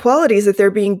are the qualities that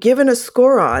they're being given a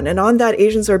score on. And on that,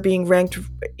 Asians are being ranked,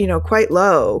 quite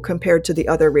low compared to the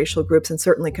other racial groups and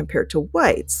certainly compared to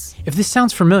whites. If this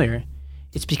sounds familiar,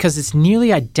 it's because it's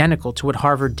nearly identical to what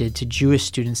Harvard did to Jewish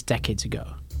students decades ago.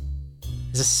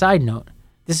 As a side note,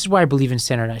 this is why I believe in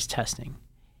standardized testing.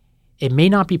 It may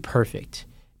not be perfect,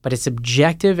 but it's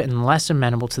objective and less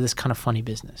amenable to this kind of funny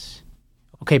business.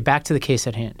 Okay, back to the case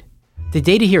at hand. The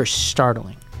data here is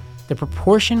startling. The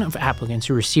proportion of applicants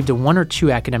who received a 1 or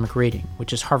 2 academic rating,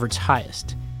 which is Harvard's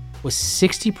highest, was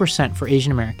 60% for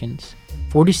Asian Americans,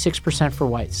 46% for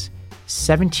whites,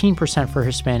 17% for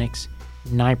Hispanics,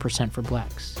 9% for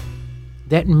blacks.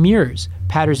 That mirrors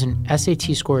patterns in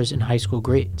SAT scores and high school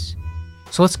grades.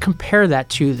 So let's compare that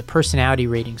to the personality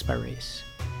ratings by race.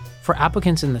 For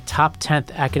applicants in the top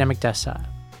 10th academic decile,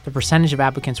 the percentage of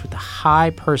applicants with the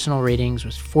high personal ratings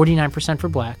was 49% for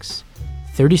blacks,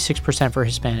 36% for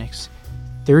Hispanics,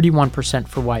 31%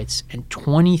 for whites, and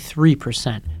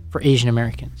 23% for Asian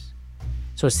Americans.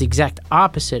 So it's the exact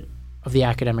opposite of the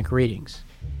academic ratings.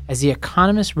 As the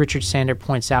economist Richard Sander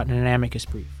points out in an amicus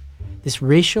brief, this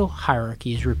racial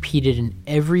hierarchy is repeated in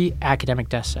every academic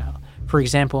decile. For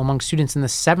example, among students in the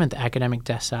 7th academic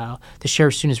decile, the share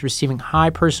of students receiving high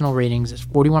personal ratings is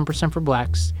 41% for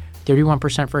blacks,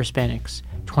 31% for Hispanics,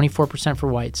 24% for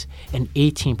whites, and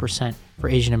 18% for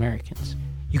Asian Americans.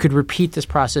 You could repeat this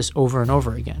process over and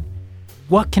over again.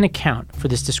 What can account for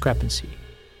this discrepancy?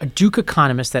 A Duke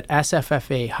economist that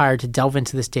SFFA hired to delve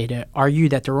into this data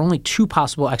argued that there were only two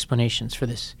possible explanations for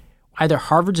this. Either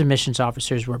Harvard's admissions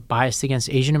officers were biased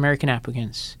against Asian American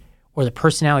applicants, or the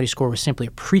personality score was simply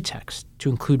a pretext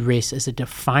to include race as a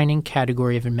defining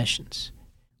category of admissions.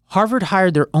 Harvard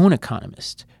hired their own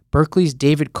economist, Berkeley's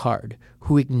David Card,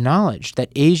 who acknowledged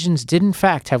that Asians did in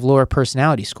fact have lower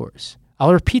personality scores.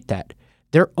 I'll repeat that.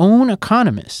 Their own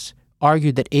economists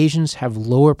argued that Asians have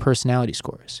lower personality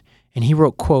scores. And he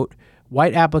wrote, quote,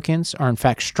 "White applicants are in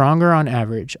fact stronger on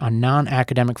average on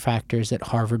non-academic factors that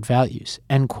Harvard values,"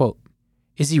 end quote.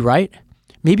 Is he right?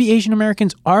 Maybe Asian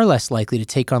Americans are less likely to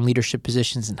take on leadership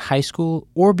positions in high school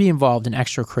or be involved in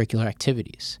extracurricular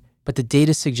activities. But the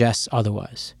data suggests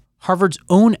otherwise. Harvard's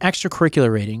own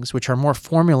extracurricular ratings, which are more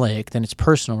formulaic than its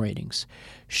personal ratings,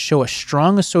 show a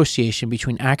strong association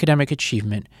between academic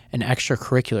achievement and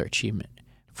extracurricular achievement.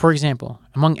 For example,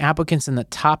 among applicants in the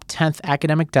top 10th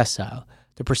academic decile,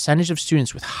 the percentage of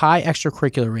students with high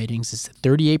extracurricular ratings is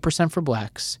 38% for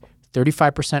blacks,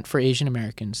 35% for Asian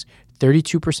Americans,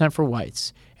 32% for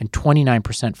whites, and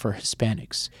 29% for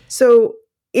Hispanics. So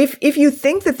if you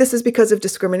think that this is because of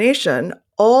discrimination,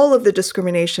 all of the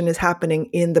discrimination is happening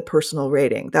in the personal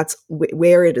rating. That's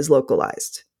where it is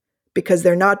localized, because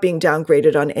they're not being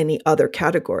downgraded on any other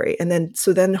category. And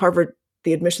then Harvard,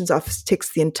 the admissions office,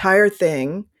 takes the entire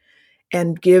thing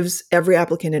and gives every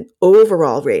applicant an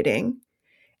overall rating.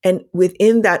 And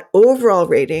within that overall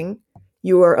rating,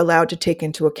 you are allowed to take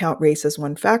into account race as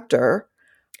one factor.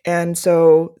 And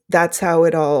so that's how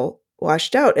it all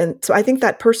washed out. And so I think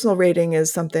that personal rating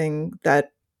is something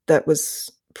that was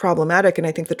problematic. And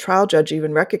I think the trial judge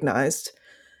even recognized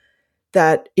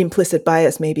that implicit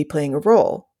bias may be playing a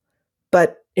role.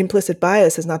 But implicit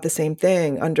bias is not the same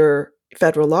thing under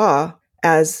federal law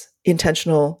as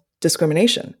intentional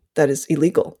discrimination that is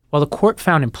illegal. While the court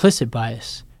found implicit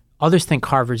bias, others think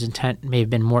Harvard's intent may have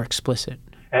been more explicit.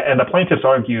 And the plaintiffs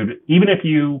argued, even if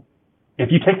you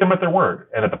take them at their word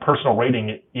and that the personal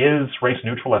rating is race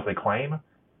neutral as they claim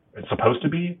it's supposed to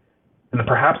be, then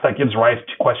perhaps that gives rise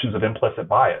to questions of implicit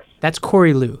bias. That's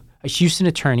Corey Liu, a Houston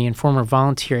attorney and former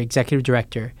volunteer executive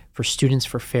director for Students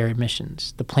for Fair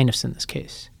Admissions, the plaintiffs in this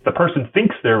case. The person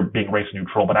thinks they're being race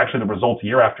neutral, but actually the results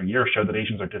year after year show that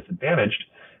Asians are disadvantaged,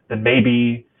 then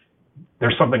maybe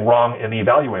there's something wrong in the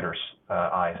evaluator's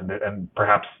eyes. And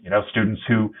perhaps, students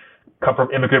who come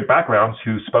from immigrant backgrounds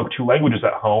who spoke two languages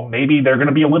at home, maybe they're going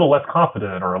to be a little less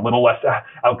confident or a little less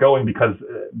outgoing because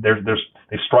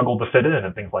they've struggled to fit in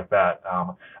and things like that.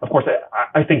 Of course,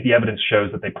 I think the evidence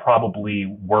shows that they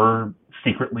probably were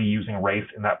secretly using race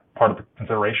in that part of the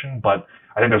consideration. But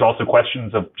I think there's also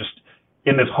questions of just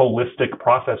in this holistic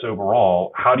process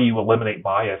overall, how do you eliminate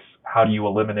bias? How do you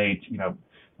eliminate,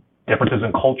 differences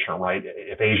in culture, right?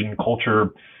 If Asian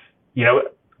culture,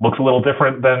 looks a little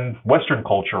different than Western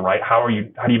culture, right? How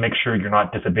do you make sure you're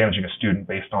not disadvantaging a student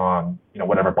based on,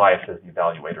 whatever biases the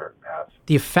evaluator has?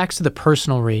 The effects of the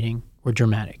personal rating were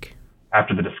dramatic.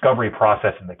 After the discovery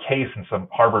process in the case, and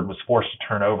Harvard was forced to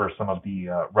turn over some of the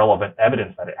relevant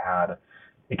evidence that it had,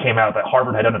 it came out that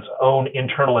Harvard had done its own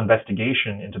internal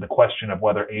investigation into the question of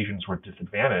whether Asians were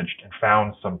disadvantaged and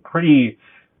found some pretty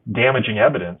damaging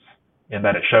evidence in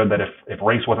that it showed that if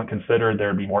race wasn't considered,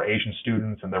 there'd be more Asian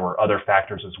students, and there were other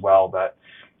factors as well that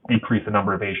decreased the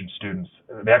number of Asian students.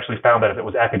 They actually found that if it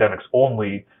was academics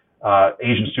only,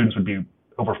 Asian students would be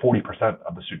over 40%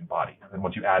 of the student body. And then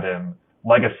once you add in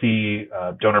legacy,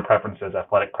 donor preferences,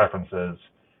 athletic preferences,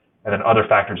 and then other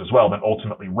factors as well, then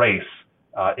ultimately race,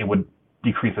 it would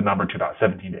decrease the number to about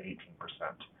 17 to 18%.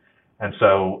 And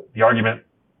so the argument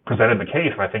presented in the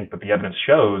case, and I think that the evidence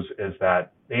shows, is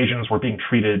that Asians were being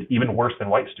treated even worse than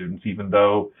white students, even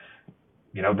though,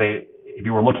 if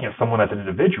you were looking at someone as an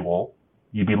individual,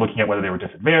 you'd be looking at whether they were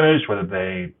disadvantaged, whether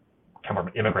they come from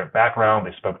an immigrant background,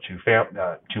 they spoke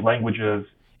two languages.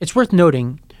 It's worth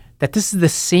noting that this is the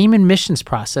same admissions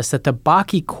process that the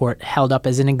Bakke court held up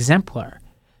as an exemplar.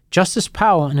 Justice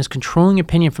Powell, in his controlling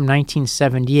opinion from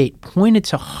 1978, pointed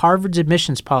to Harvard's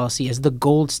admissions policy as the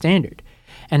gold standard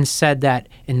and said that,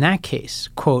 in that case,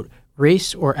 quote,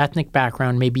 race or ethnic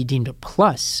background may be deemed a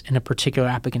plus in a particular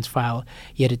applicant's file,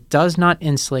 yet it does not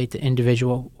insulate the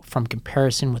individual from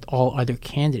comparison with all other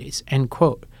candidates, end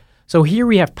quote. So here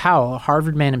we have Powell, a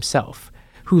Harvard man himself,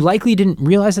 who likely didn't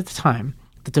realize at the time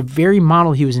that the very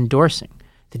model he was endorsing,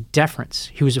 the deference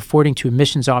he was affording to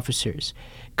admissions officers,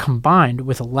 combined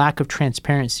with a lack of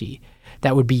transparency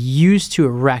that would be used to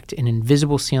erect an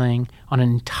invisible ceiling on an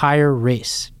entire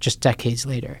race just decades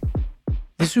later.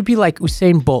 This would be like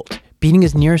Usain Bolt beating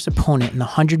his nearest opponent in the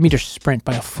 100-meter sprint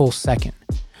by a full second,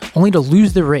 only to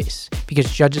lose the race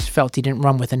because judges felt he didn't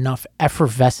run with enough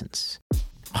effervescence.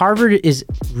 Harvard is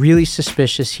really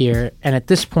suspicious here, and at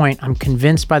this point, I'm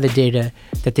convinced by the data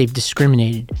that they've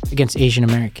discriminated against Asian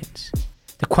Americans.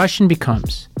 The question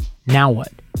becomes, now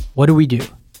what? What do we do?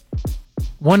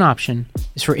 One option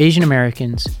is for Asian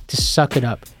Americans to suck it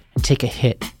up and take a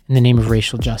hit in the name of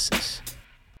racial justice.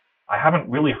 I haven't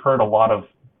really heard a lot of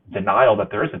denial that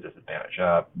there is a disadvantage.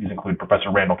 These include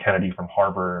Professor Randall Kennedy from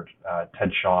Harvard,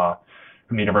 Ted Shaw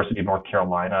from the University of North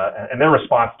Carolina, and their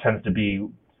response tends to be,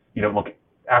 look,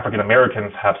 African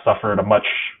Americans have suffered a much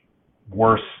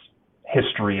worse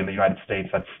history in the United States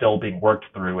that's still being worked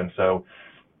through, and so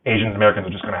Asian Americans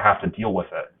are just going to have to deal with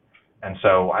it. And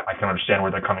so I can understand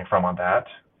where they're coming from on that.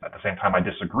 At the same time, I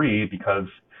disagree because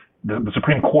the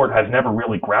Supreme Court has never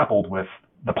really grappled with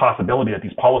the possibility that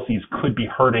these policies could be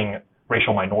hurting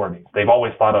racial minorities. They've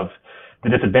always thought of the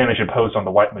disadvantage imposed on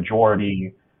the white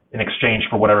majority in exchange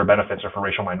for whatever benefits are for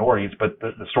racial minorities, but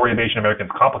the story of Asian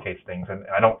Americans complicates things, and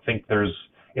I don't think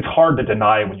it's hard to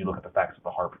deny when you look at the facts of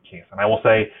the Harvard case. And I will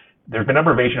say there have been a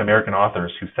number of Asian American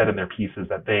authors who said in their pieces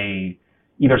that they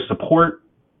either support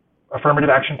affirmative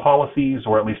action policies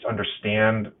or at least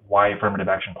understand why affirmative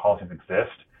action policies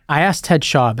exist. I asked Ted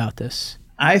Shaw about this.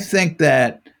 I think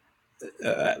that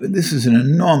this is an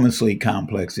enormously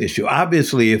complex issue.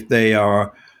 Obviously, if they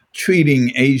are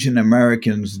treating Asian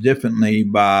Americans differently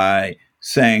by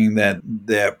saying that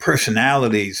their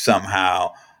personalities somehow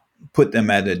put them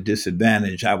at a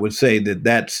disadvantage, I would say that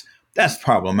that's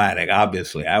problematic.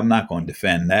 Obviously, I'm not going to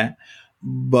defend that.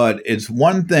 But it's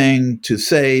one thing to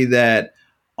say that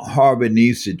Harvard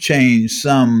needs to change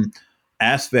some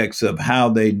aspects of how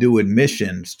they do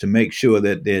admissions to make sure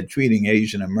that they're treating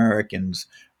Asian Americans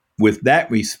with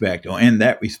that respect or in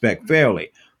that respect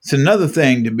fairly. It's another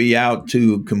thing to be out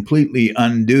to completely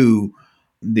undo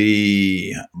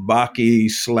the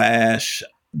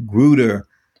Bakke/Grutter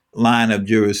line of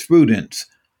jurisprudence,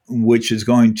 which is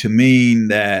going to mean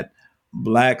that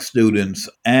Black students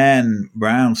and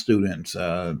brown students,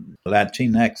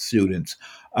 Latinx students,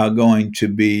 are going to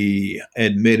be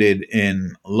admitted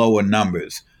in lower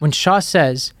numbers. When Shaw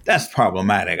says, that's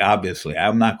problematic, obviously.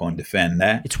 I'm not going to defend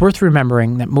that. It's worth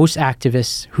remembering that most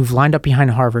activists who've lined up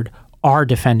behind Harvard are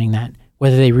defending that,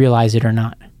 whether they realize it or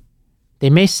not. They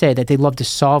may say that they'd love to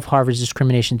solve Harvard's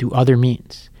discrimination through other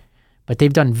means, but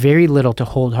they've done very little to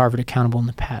hold Harvard accountable in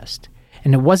the past.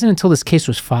 And it wasn't until this case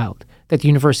was filed that the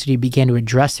university began to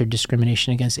address their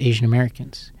discrimination against Asian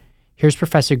Americans. Here's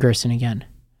Professor Gerson again.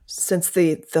 Since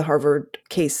the Harvard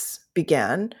case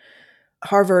began,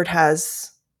 Harvard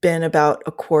has been about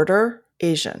a quarter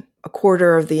Asian. A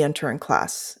quarter of the intern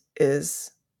class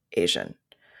is Asian.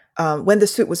 When the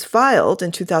suit was filed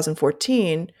in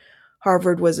 2014,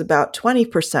 Harvard was about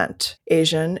 20%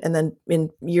 Asian, and then in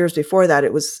years before that,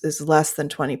 is less than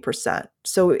 20%.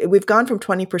 So we've gone from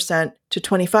 20% to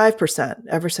 25%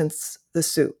 ever since the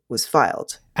suit was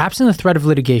filed. Absent the threat of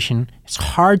litigation, it's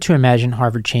hard to imagine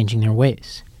Harvard changing their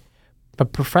ways.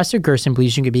 But Professor Gerson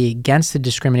believes you could be against the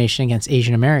discrimination against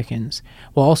Asian Americans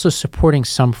while also supporting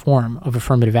some form of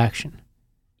affirmative action.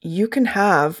 You can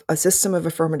have a system of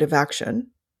affirmative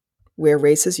action where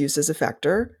race is used as a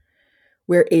factor,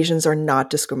 where Asians are not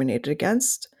discriminated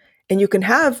against, and you can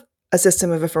have a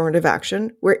system of affirmative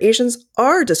action where Asians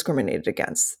are discriminated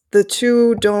against. The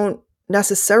two don't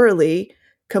necessarily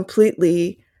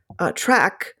completely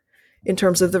track in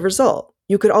terms of the result.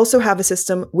 You could also have a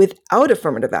system without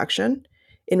affirmative action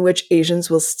in which Asians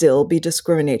will still be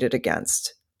discriminated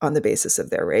against on the basis of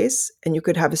their race. And you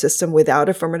could have a system without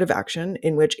affirmative action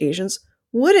in which Asians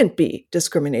wouldn't be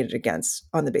discriminated against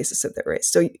on the basis of their race.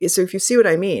 So if you see what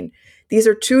I mean, these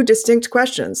are two distinct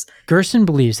questions. Gerson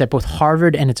believes that both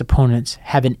Harvard and its opponents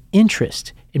have an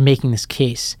interest in making this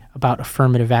case about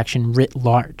affirmative action writ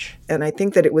large. And I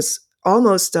think that it was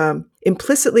almost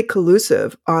implicitly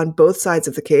collusive on both sides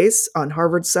of the case, on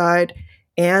Harvard's side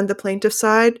and the plaintiff's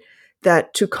side,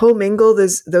 that to commingle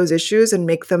those issues and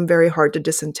make them very hard to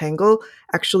disentangle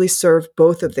actually serve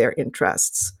both of their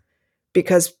interests.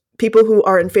 Because people who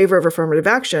are in favor of affirmative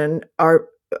action are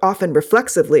often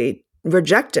reflexively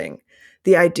rejecting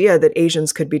the idea that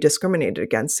Asians could be discriminated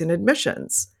against in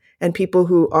admissions. And people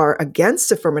who are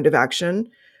against affirmative action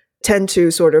tend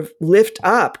to sort of lift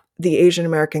up the Asian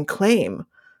American claim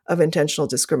of intentional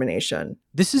discrimination.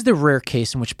 This is the rare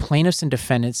case in which plaintiffs and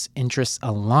defendants' interests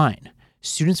align.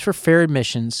 Students for Fair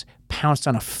Admissions pounced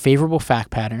on a favorable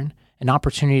fact pattern, an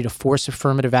opportunity to force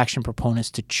affirmative action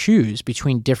proponents to choose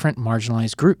between different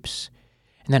marginalized groups.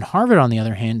 And then Harvard, on the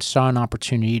other hand, saw an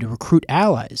opportunity to recruit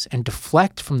allies and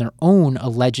deflect from their own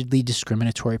allegedly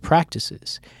discriminatory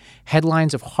practices.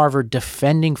 Headlines of Harvard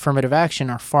defending affirmative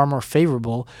action are far more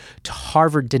favorable to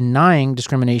Harvard denying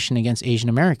discrimination against Asian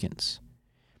Americans.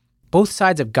 Both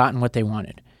sides have gotten what they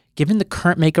wanted. Given the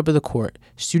current makeup of the court,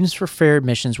 Students for Fair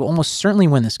Admissions will almost certainly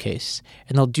win this case,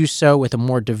 and they'll do so with a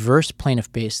more diverse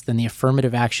plaintiff base than the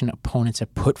affirmative action opponents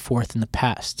have put forth in the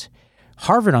past.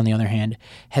 Harvard, on the other hand,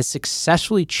 has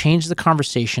successfully changed the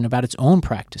conversation about its own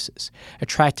practices,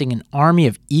 attracting an army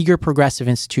of eager progressive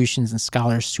institutions and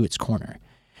scholars to its corner.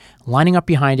 Lining up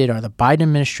behind it are the Biden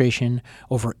administration,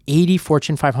 over 80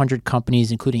 Fortune 500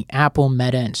 companies, including Apple,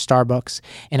 Meta, and Starbucks,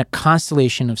 and a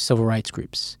constellation of civil rights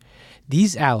groups.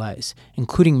 These allies,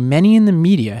 including many in the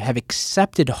media, have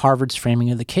accepted Harvard's framing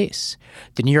of the case.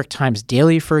 The New York Times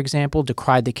Daily, for example,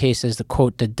 decried the case as the,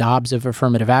 quote, the Dobbs of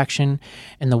affirmative action,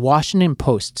 and the Washington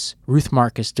Post's Ruth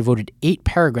Marcus devoted 8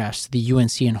 paragraphs to the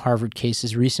UNC and Harvard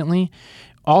cases recently,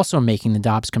 also making the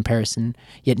Dobbs comparison,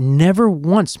 yet never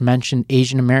once mentioned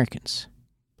Asian Americans.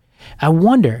 I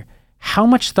wonder how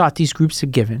much thought these groups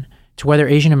have given to whether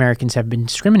Asian Americans have been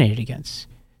discriminated against.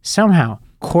 Somehow,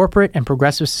 corporate and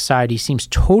progressive society seems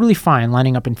totally fine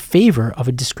lining up in favor of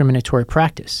a discriminatory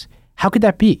practice. How could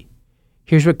that be?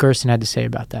 Here's what Gerson had to say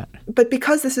about that. But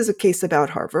because this is a case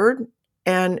about Harvard,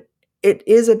 and it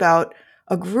is about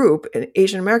a group,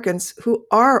 Asian Americans, who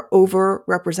are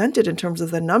overrepresented in terms of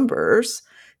the numbers,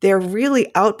 they're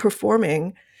really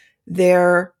outperforming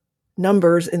their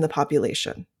numbers in the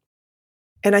population.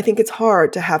 And I think it's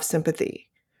hard to have sympathy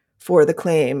for the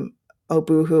claim, oh,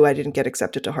 boo-hoo, I didn't get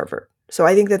accepted to Harvard. So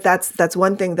I think that's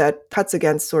one thing that cuts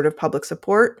against sort of public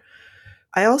support.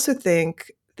 I also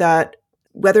think that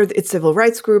whether it's civil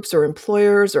rights groups or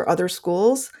employers or other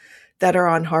schools that are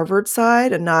on Harvard's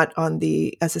side and not on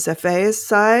the SSFA's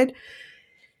side,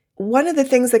 one of the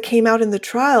things that came out in the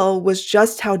trial was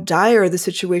just how dire the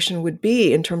situation would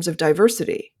be in terms of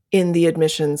diversity in the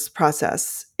admissions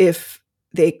process if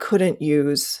they couldn't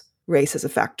use race as a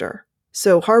factor.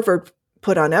 So Harvard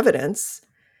put on evidence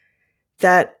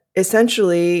that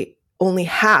essentially only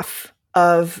half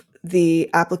of the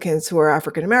applicants who are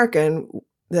African American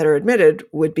that are admitted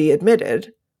would be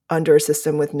admitted under a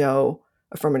system with no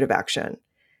affirmative action.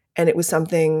 And it was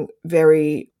something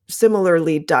very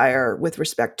similarly dire with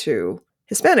respect to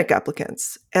Hispanic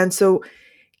applicants. And so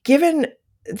given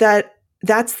that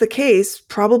that's the case,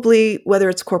 probably whether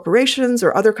it's corporations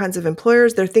or other kinds of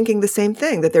employers, they're thinking the same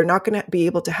thing, that they're not going to be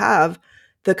able to have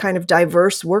the kind of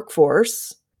diverse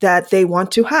workforce that they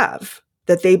want to have,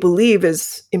 that they believe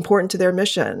is important to their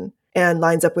mission and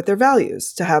lines up with their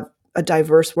values, to have a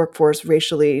diverse workforce,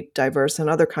 racially diverse and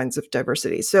other kinds of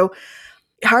diversity. So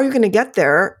how are you going to get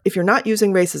there if you're not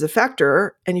using race as a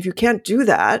factor? And if you can't do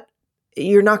that,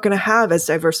 you're not going to have as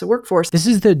diverse a workforce. This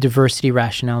is the diversity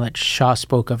rationale that Shaw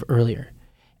spoke of earlier.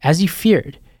 As he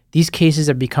feared, these cases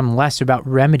have become less about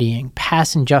remedying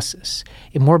past injustice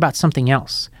and more about something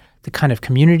else, the kind of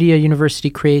community a university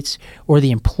creates or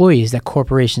the employees that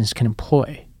corporations can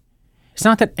employ. It's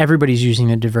not that everybody's using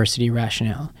the diversity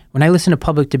rationale. When I listen to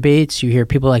public debates, you hear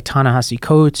people like Ta-Nehisi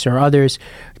Coates or others,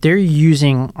 they're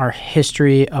using our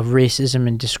history of racism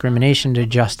and discrimination to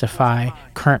justify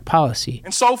current policy.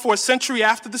 And so for a century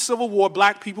after the Civil War,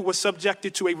 black people were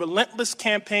subjected to a relentless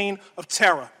campaign of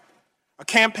terror, a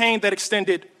campaign that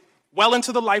extended well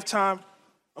into the lifetime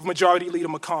of Majority Leader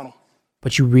McConnell.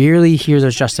 But you rarely hear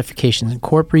those justifications in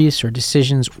court briefs or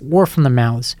decisions or from the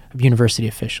mouths of university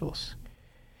officials.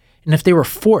 And if they were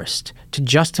forced to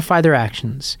justify their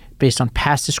actions based on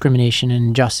past discrimination and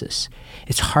injustice,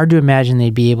 it's hard to imagine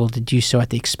they'd be able to do so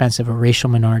at the expense of a racial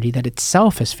minority that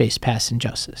itself has faced past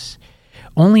injustice.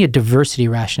 Only a diversity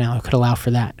rationale could allow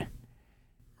for that.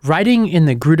 Writing in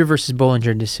the Grutter versus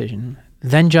Bollinger decision,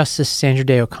 then Justice Sandra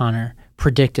Day O'Connor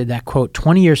predicted that, quote,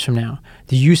 20 years from now,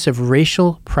 the use of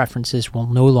racial preferences will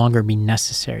no longer be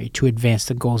necessary to advance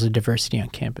the goals of diversity on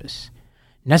campus.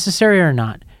 Necessary or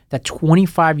not, that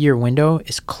 25-year window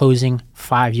is closing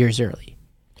 5 years early.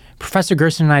 Professor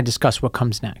Gerson and I discussed what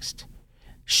comes next.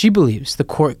 She believes the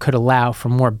court could allow for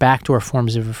more backdoor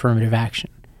forms of affirmative action.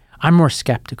 I'm more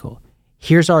skeptical.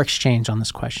 Here's our exchange on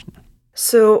this question.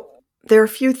 So there are a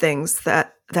few things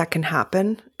that can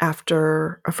happen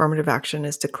after affirmative action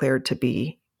is declared to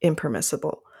be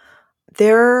impermissible.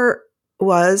 There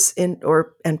was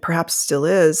and perhaps still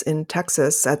is in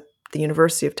Texas, at the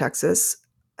University of Texas,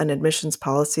 an admissions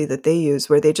policy that they use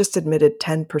where they just admitted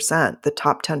 10%, the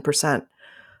top 10%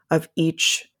 of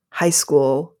each high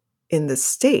school in the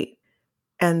state.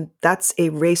 And that's a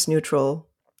race-neutral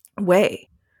way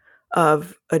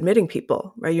of admitting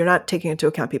people, right? You're not taking into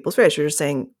account people's race. You're just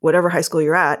saying whatever high school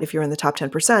you're at, if you're in the top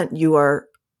 10%, you are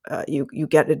you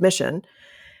get admission.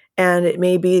 And it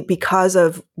may be because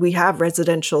of we have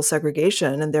residential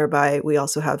segregation, and thereby we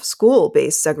also have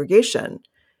school-based segregation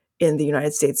in the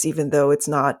United States, even though it's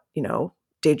not,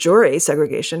 de jure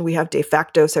segregation. We have de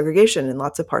facto segregation in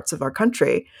lots of parts of our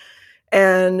country.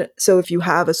 And so if you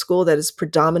have a school that is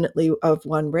predominantly of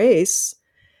one race,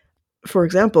 for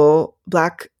example,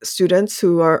 Black students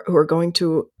who are going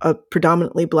to a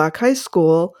predominantly Black high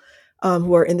school,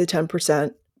 who are in the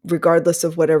 10%, regardless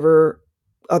of whatever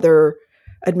other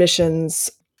admissions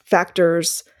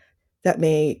factors that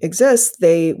may exist,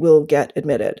 they will get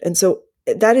admitted. And so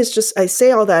that is just, I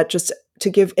say all that just to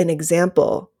give an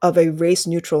example of a race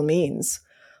neutral means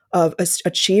of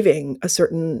achieving a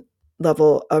certain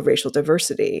level of racial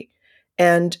diversity.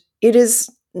 And it is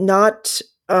not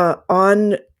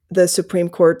on the Supreme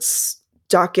Court's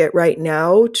docket right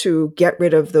now to get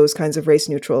rid of those kinds of race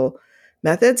neutral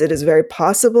methods. It is very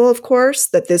possible, of course,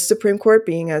 that this Supreme Court,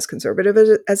 being as conservative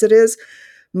as it is,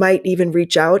 might even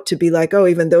reach out to be like, oh,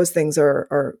 even those things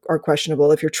are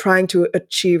questionable. If you're trying to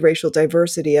achieve racial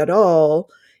diversity at all,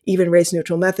 even race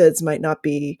neutral methods might not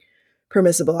be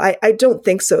permissible. I don't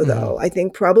think so, though. I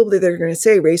think probably they're going to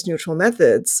say race neutral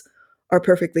methods are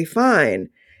perfectly fine.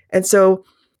 And so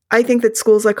I think that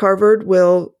schools like Harvard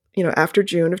will, after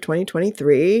June of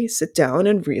 2023, sit down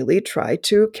and really try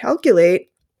to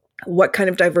calculate what kind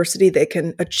of diversity they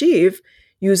can achieve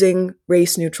using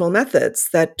race neutral methods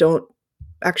that don't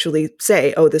actually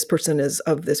say, oh, this person is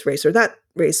of this race or that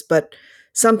race, but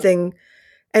something.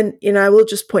 And I will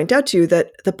just point out to you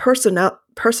that the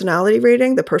personality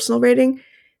rating, the personal rating,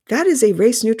 that is a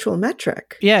race neutral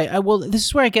metric. Yeah, well, this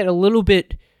is where I get a little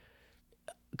bit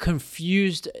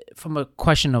confused from a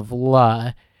question of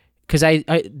law, because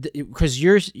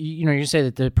you say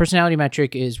that the personality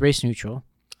metric is race neutral.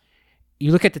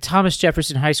 You look at the Thomas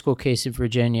Jefferson High School case in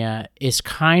Virginia, is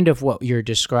kind of what you're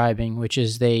describing, which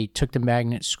is they took the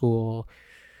magnet school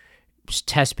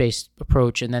test-based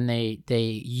approach, and then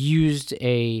they used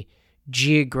a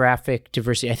geographic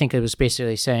diversity. I think it was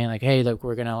basically saying like, hey, look,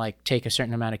 we're going to take a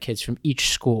certain amount of kids from each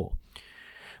school.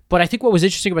 But I think what was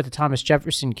interesting about the Thomas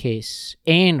Jefferson case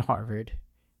and Harvard,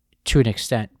 to an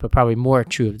extent, but probably more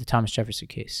true of the Thomas Jefferson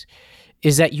case,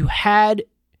 is that you had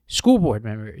school board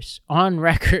members on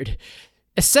record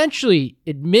essentially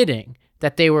admitting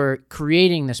that they were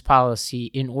creating this policy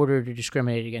in order to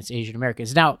discriminate against Asian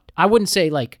Americans. Now, I wouldn't say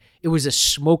it was a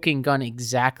smoking gun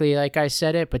exactly like I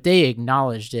said it, but they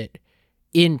acknowledged it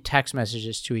in text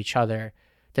messages to each other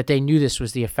that they knew this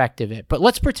was the effect of it. But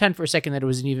let's pretend for a second that it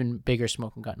was an even bigger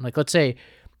smoking gun. Let's say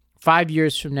 5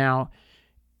 years from now,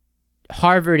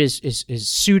 Harvard is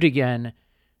sued again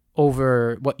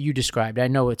over what you described. I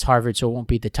know it's Harvard, so it won't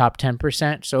be the top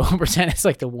 10%. So percent is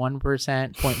like the 1%,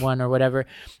 0.1 or whatever.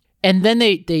 And then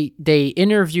they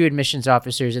interview admissions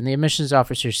officers, and the admissions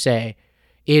officers say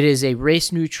it is a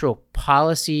race neutral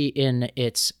policy in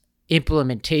its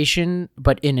implementation,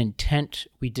 but in intent,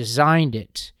 we designed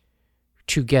it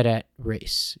to get at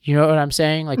race. You know what I'm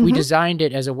saying? We designed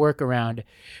it as a workaround.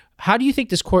 How do you think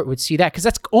this court would see that? Because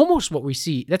that's almost what we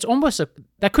see.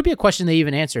 That could be a question they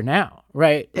even answer now,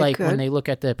 right? When they look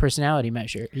at the personality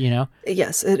measure,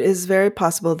 Yes, it is very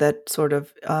possible that sort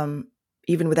of,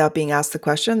 even without being asked the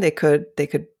question, they could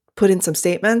put in some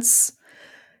statements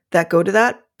that go to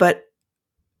that. But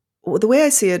the way I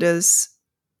see it is,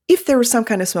 if there was some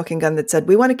kind of smoking gun that said,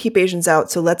 we want to keep Asians out,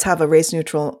 so let's have a race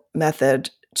neutral method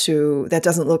that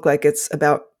doesn't look like it's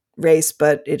about race,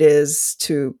 but it is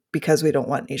because we don't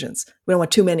want Asians. We don't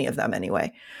want too many of them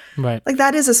anyway. Right.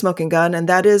 That is a smoking gun, and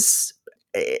that is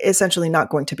essentially not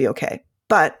going to be okay.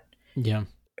 But yeah,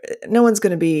 no one's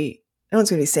going to be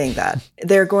saying that.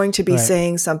 They're going to be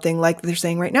saying something like they're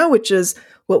saying right now, which is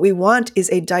what we want is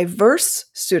a diverse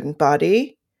student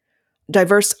body,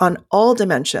 diverse on all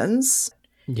dimensions.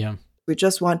 Yeah. We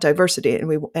just want diversity,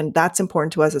 and that's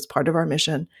important to us. It's part of our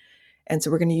mission. And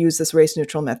so we're going to use this race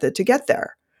neutral method to get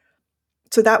there.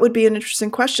 So that would be an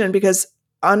interesting question, because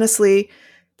honestly,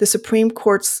 the Supreme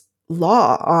Court's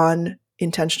law on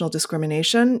intentional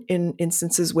discrimination in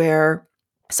instances where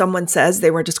someone says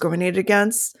they were discriminated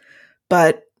against,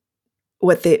 but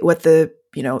what the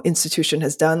institution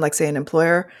has done, like say an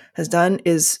employer has done,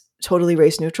 is totally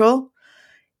race neutral.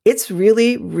 It's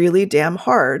really, really damn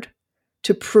hard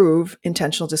to prove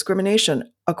intentional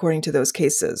discrimination according to those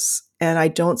cases. And I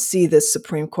don't see this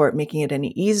Supreme Court making it any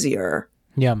easier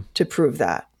to prove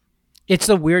that. It's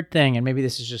the weird thing, and maybe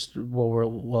this is just where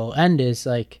we'll end, is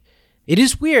it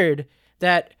is weird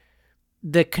that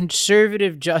the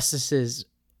conservative justices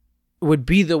would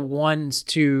be the ones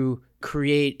to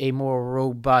create a more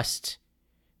robust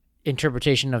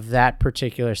interpretation of that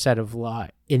particular set of law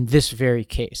in this very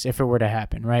case, if it were to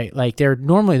happen, right? They're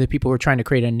normally the people who are trying to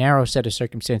create a narrow set of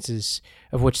circumstances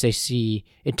of which they see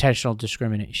intentional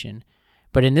discrimination.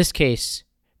 But in this case,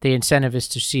 The incentive is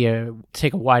to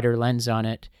take a wider lens on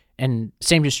it, and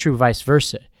same is true vice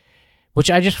versa, which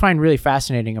I just find really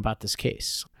fascinating about this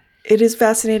case. It is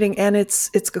fascinating, and it's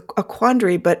a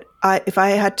quandary, but if I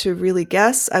had to really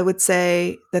guess, I would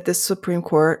say that this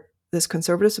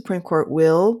conservative Supreme Court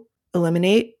will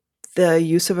eliminate the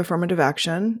use of affirmative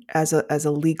action as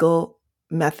a legal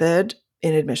method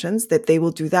in admissions, that they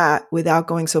will do that without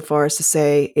going so far as to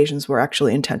say Asians were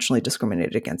actually intentionally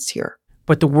discriminated against here.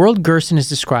 But the world Gerson is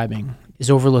describing is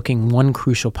overlooking one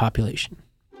crucial population.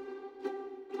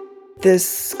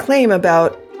 This claim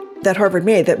that Harvard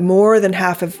made, that more than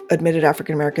half of admitted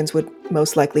African Americans would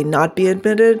most likely not be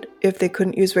admitted if they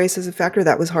couldn't use race as a factor,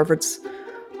 that was Harvard's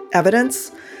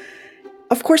evidence.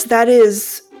 Of course, that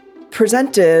is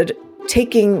presented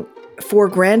taking for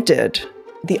granted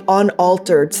the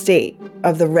unaltered state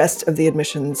of the rest of the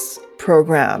admissions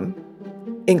program,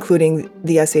 including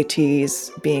the SATs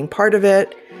being part of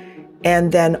it,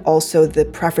 and then also the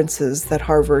preferences that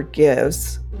Harvard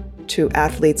gives to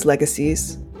athletes'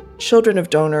 legacies, children of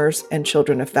donors, and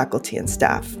children of faculty and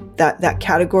staff. That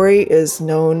category is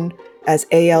known as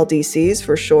ALDCs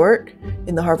for short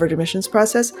in the Harvard admissions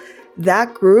process.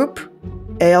 That group,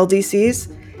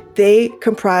 ALDCs, they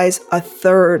comprise a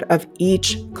third of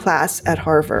each class at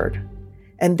Harvard,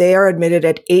 and they are admitted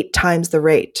at 8 times the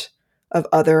rate of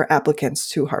other applicants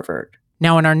to Harvard.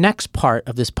 Now, in our next part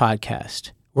of this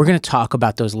podcast, we're going to talk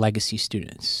about those legacy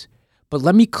students. But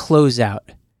let me close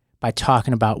out by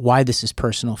talking about why this is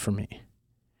personal for me.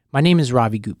 My name is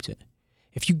Ravi Gupta.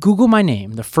 If you Google my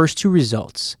name, the first 2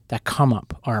 results that come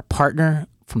up are a partner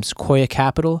from Sequoia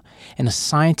Capital and a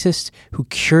scientist who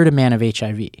cured a man of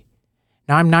HIV.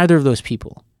 Now, I'm neither of those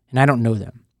people, and I don't know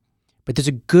them. But there's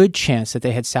a good chance that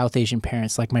they had South Asian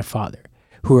parents like my father,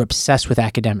 who were obsessed with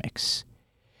academics.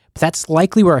 But that's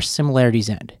likely where our similarities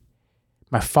end.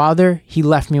 My father, he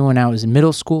left me when I was in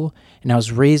middle school, and I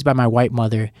was raised by my white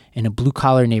mother in a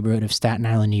blue-collar neighborhood of Staten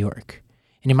Island, New York.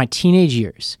 And in my teenage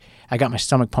years, I got my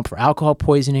stomach pumped for alcohol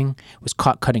poisoning, was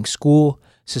caught cutting school,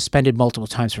 suspended multiple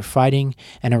times for fighting,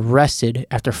 and arrested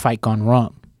after a fight gone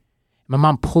wrong. My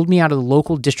mom pulled me out of the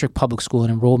local district public school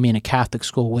and enrolled me in a Catholic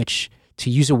school, which, to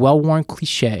use a well-worn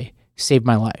cliche, saved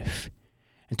my life.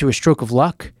 And through a stroke of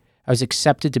luck, I was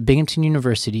accepted to Binghamton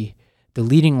University, the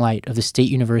leading light of the State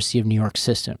University of New York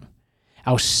system.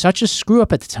 I was such a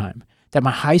screw-up at the time that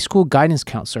my high school guidance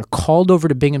counselor called over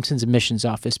to Binghamton's admissions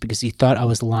office because he thought I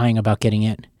was lying about getting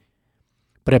in.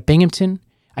 But at Binghamton,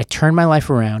 I turned my life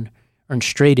around, earned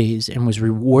straight A's, and was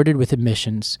rewarded with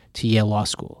admissions to Yale Law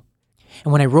School.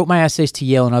 And when I wrote my essays to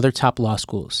Yale and other top law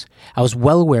schools, I was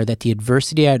well aware that the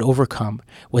adversity I had overcome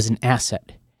was an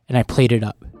asset, and I played it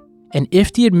up. And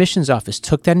if the admissions office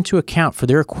took that into account for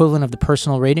their equivalent of the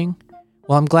personal rating,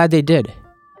 well, I'm glad they did.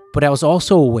 But I was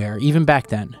also aware, even back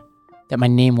then, that my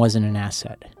name wasn't an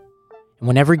asset. And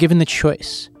whenever given the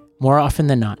choice, more often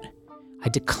than not, I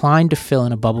declined to fill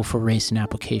in a bubble for race in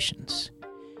applications.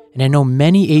 And I know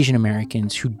many Asian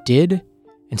Americans who did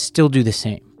and still do the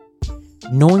same,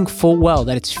 knowing full well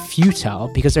that it's futile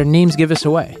because their names give us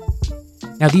away.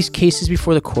 Now, these cases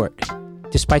before the court,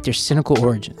 despite their cynical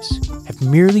origins, have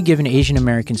merely given Asian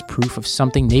Americans proof of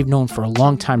something they've known for a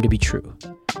long time to be true,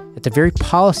 that the very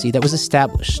policy that was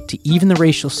established to even the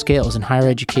racial scales in higher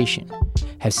education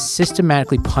has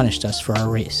systematically punished us for our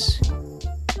race.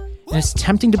 And it's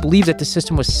tempting to believe that the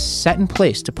system was set in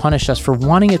place to punish us for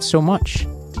wanting it so much.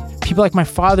 People like my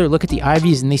father look at the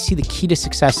Ivies and they see the key to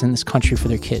success in this country for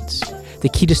their kids, the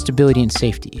key to stability and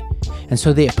safety. And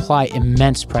so they apply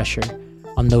immense pressure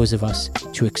on those of us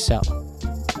to excel.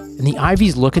 And the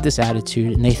Ivies look at this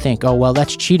attitude and they think, oh, well,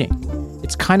 that's cheating.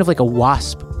 It's kind of like a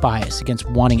WASP bias against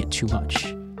wanting it too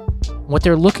much. What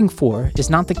they're looking for is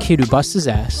not the kid who busts his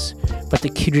ass, but the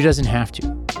kid who doesn't have to,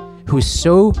 who is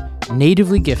so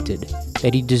natively gifted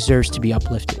that he deserves to be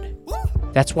uplifted.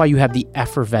 That's why you have the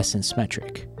effervescence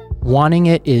metric. Wanting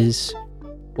it is,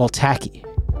 well, tacky.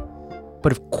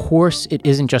 But of course, it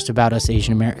isn't just about us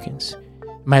Asian Americans.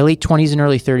 In my late 20s and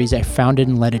early 30s, I founded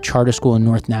and led a charter school in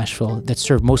North Nashville that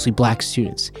served mostly black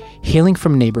students, hailing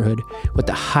from a neighborhood with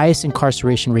the highest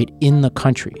incarceration rate in the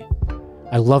country.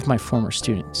 I love my former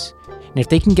students. And if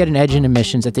they can get an edge in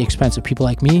admissions at the expense of people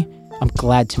like me, I'm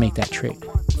glad to make that trade.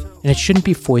 And it shouldn't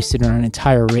be foisted on an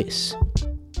entire race.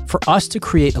 For us to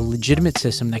create a legitimate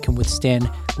system that can withstand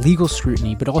legal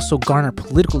scrutiny but also garner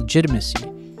political legitimacy,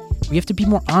 we have to be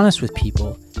more honest with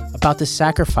people about the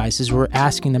sacrifices we're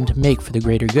asking them to make for the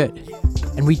greater good.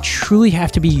 And we truly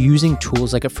have to be using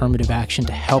tools like affirmative action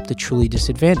to help the truly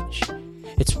disadvantaged.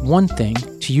 It's one thing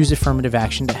to use affirmative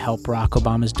action to help Barack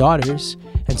Obama's daughters,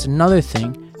 and it's another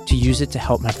thing to use it to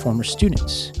help my former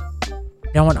students.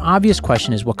 Now, an obvious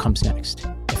question is what comes next.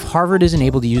 If Harvard isn't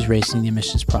able to use race in the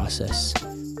admissions process,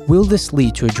 will this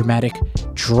lead to a dramatic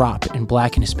drop in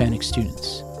Black and Hispanic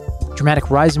students?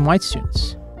 Dramatic rise in white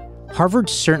students? Harvard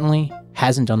certainly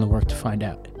hasn't done the work to find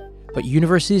out. But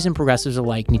universities and progressives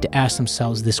alike need to ask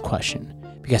themselves this question,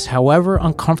 because however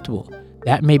uncomfortable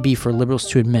that may be for liberals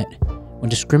to admit, when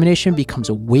discrimination becomes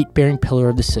a weight-bearing pillar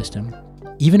of the system,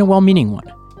 even a well-meaning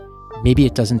one, maybe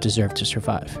it doesn't deserve to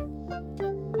survive.